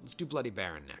Baron. Let's do Bloody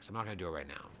Baron next. I'm not going to do it right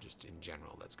now. Just in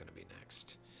general, that's going to be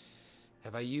next.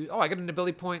 Have I used... Oh, I got an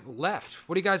ability point left.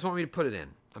 What do you guys want me to put it in?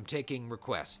 I'm taking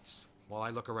requests. While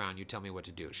I look around, you tell me what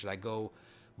to do. Should I go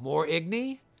more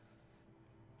Igni?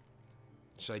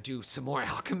 Should I do some more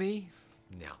alchemy?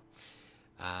 No.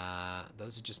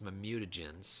 Those are just my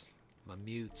mutagens. My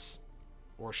mutes.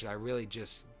 Or should I really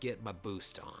just get my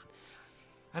boost on?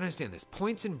 I don't understand this.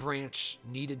 Points in branch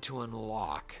needed to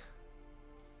unlock...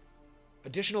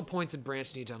 Additional points in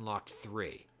branch need to unlock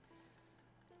 3.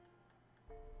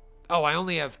 Oh, I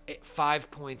only have 5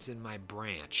 points in my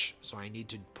branch, so I need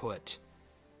to put...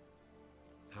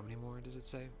 How many more does it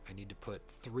say? I need to put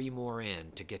 3 more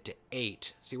in to get to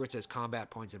 8. See where it says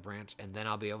combat points in branch, and then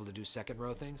I'll be able to do second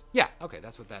row things? Yeah, okay,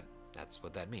 that's what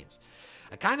that means.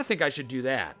 I kind of think I should do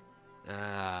that.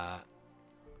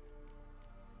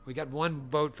 We got 1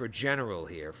 vote for general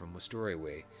here from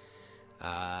Wasturiwe.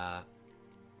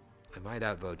 I might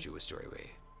outvote you, Wasturiwe.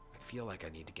 I feel like I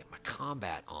need to get my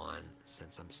combat on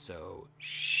since I'm so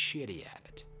shitty at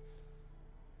it.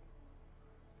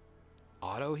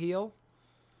 Auto heal?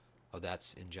 Oh,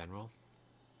 that's in general.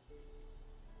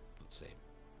 Let's see.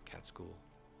 Cat school,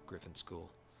 Griffin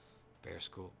school, Bear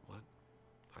school. What?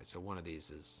 All right, so one of these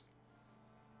is...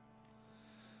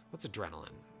 What's adrenaline?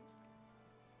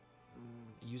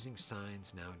 Using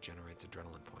signs now generates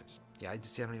adrenaline points. Yeah, I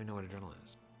don't even know what adrenaline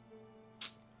is.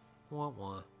 Wah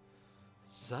wah.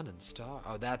 Sun and Star.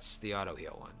 Oh, that's the auto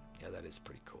heal one. Yeah, that is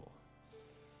pretty cool.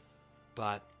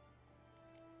 But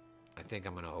I think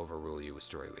I'm going to overrule you with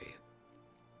Story Weed.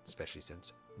 Especially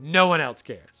since no one else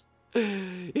cares.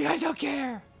 You guys don't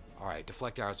care. All right,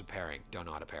 deflect arrows with parrying. Don't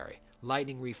auto parry.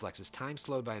 Lightning reflexes. Time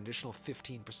slowed by an additional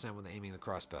 15% when aiming the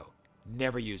crossbow.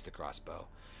 Never use the crossbow.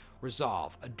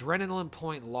 Resolve. Adrenaline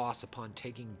point loss upon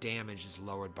taking damage is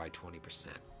lowered by 20%.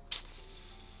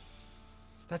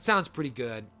 That sounds pretty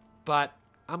good, but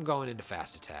I'm going into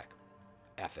fast attack.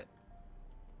 F it.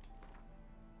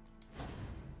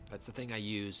 That's the thing I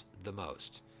use the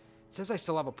most. It says I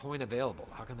still have a point available.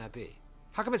 How can that be?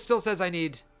 How come it still says I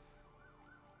need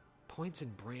points in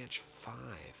branch 5?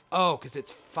 Oh, because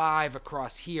it's 5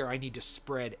 across here. I need to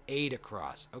spread 8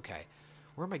 across. Okay.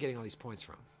 Where am I getting all these points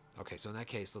from? Okay, so in that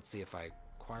case, let's see if I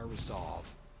acquire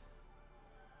resolve.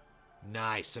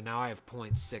 Nice. So now I have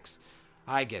 0.6.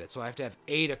 I get it. So I have to have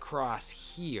 8 across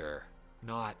here.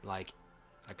 Not like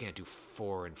I can't do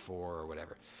 4 and 4 or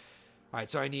whatever. All right,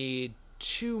 so I need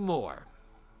 2 more.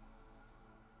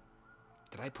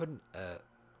 Did I put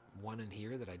one in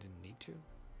here that I didn't need to?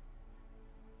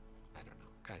 I don't know.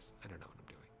 Guys, I don't know what I'm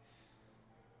doing.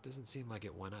 Doesn't seem like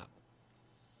it went up.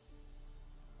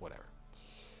 Whatever.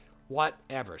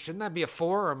 Whatever. Shouldn't that be a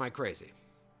 4 or am I crazy?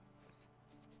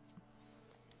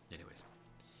 Anyways.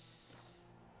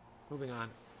 Moving on.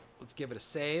 Let's give it a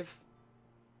save.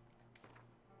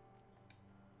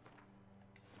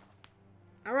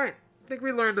 All right. I think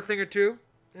we learned a thing or two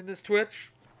in this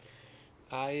Twitch.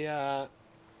 I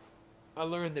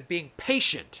learned that being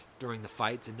patient during the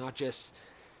fights and not just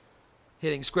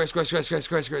hitting square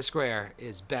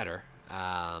is better.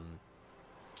 I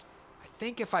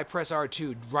think if I press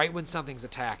R2 right when something's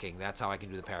attacking, that's how I can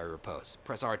do the parry riposte.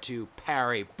 Press R2,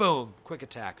 parry, boom, quick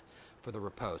attack for the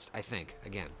riposte. I think.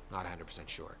 Again, not 100%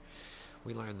 sure.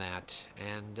 We learned that,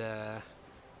 and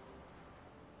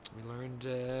we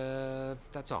learned,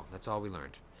 that's all. That's all we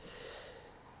learned.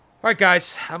 All right,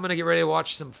 guys, I'm going to get ready to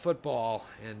watch some football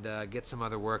and get some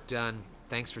other work done.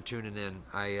 Thanks for tuning in.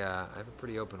 I have a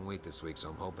pretty open week this week, so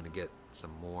I'm hoping to get some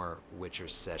more Witcher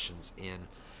sessions in.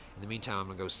 In the meantime, I'm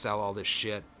going to go sell all this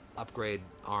shit, upgrade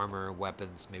armor,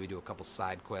 weapons, maybe do a couple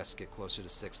side quests, get closer to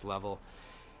 6th level.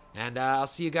 And I'll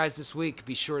see you guys this week.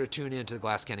 Be sure to tune in to the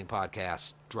Glass Canning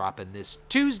Podcast, dropping this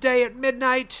Tuesday at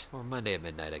midnight, or Monday at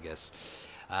midnight, I guess,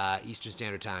 Eastern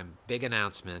Standard Time. Big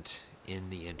announcement in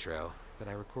the intro that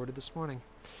I recorded this morning.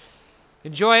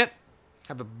 Enjoy it.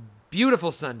 Have a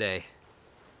beautiful Sunday,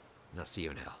 and I'll see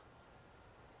you in hell.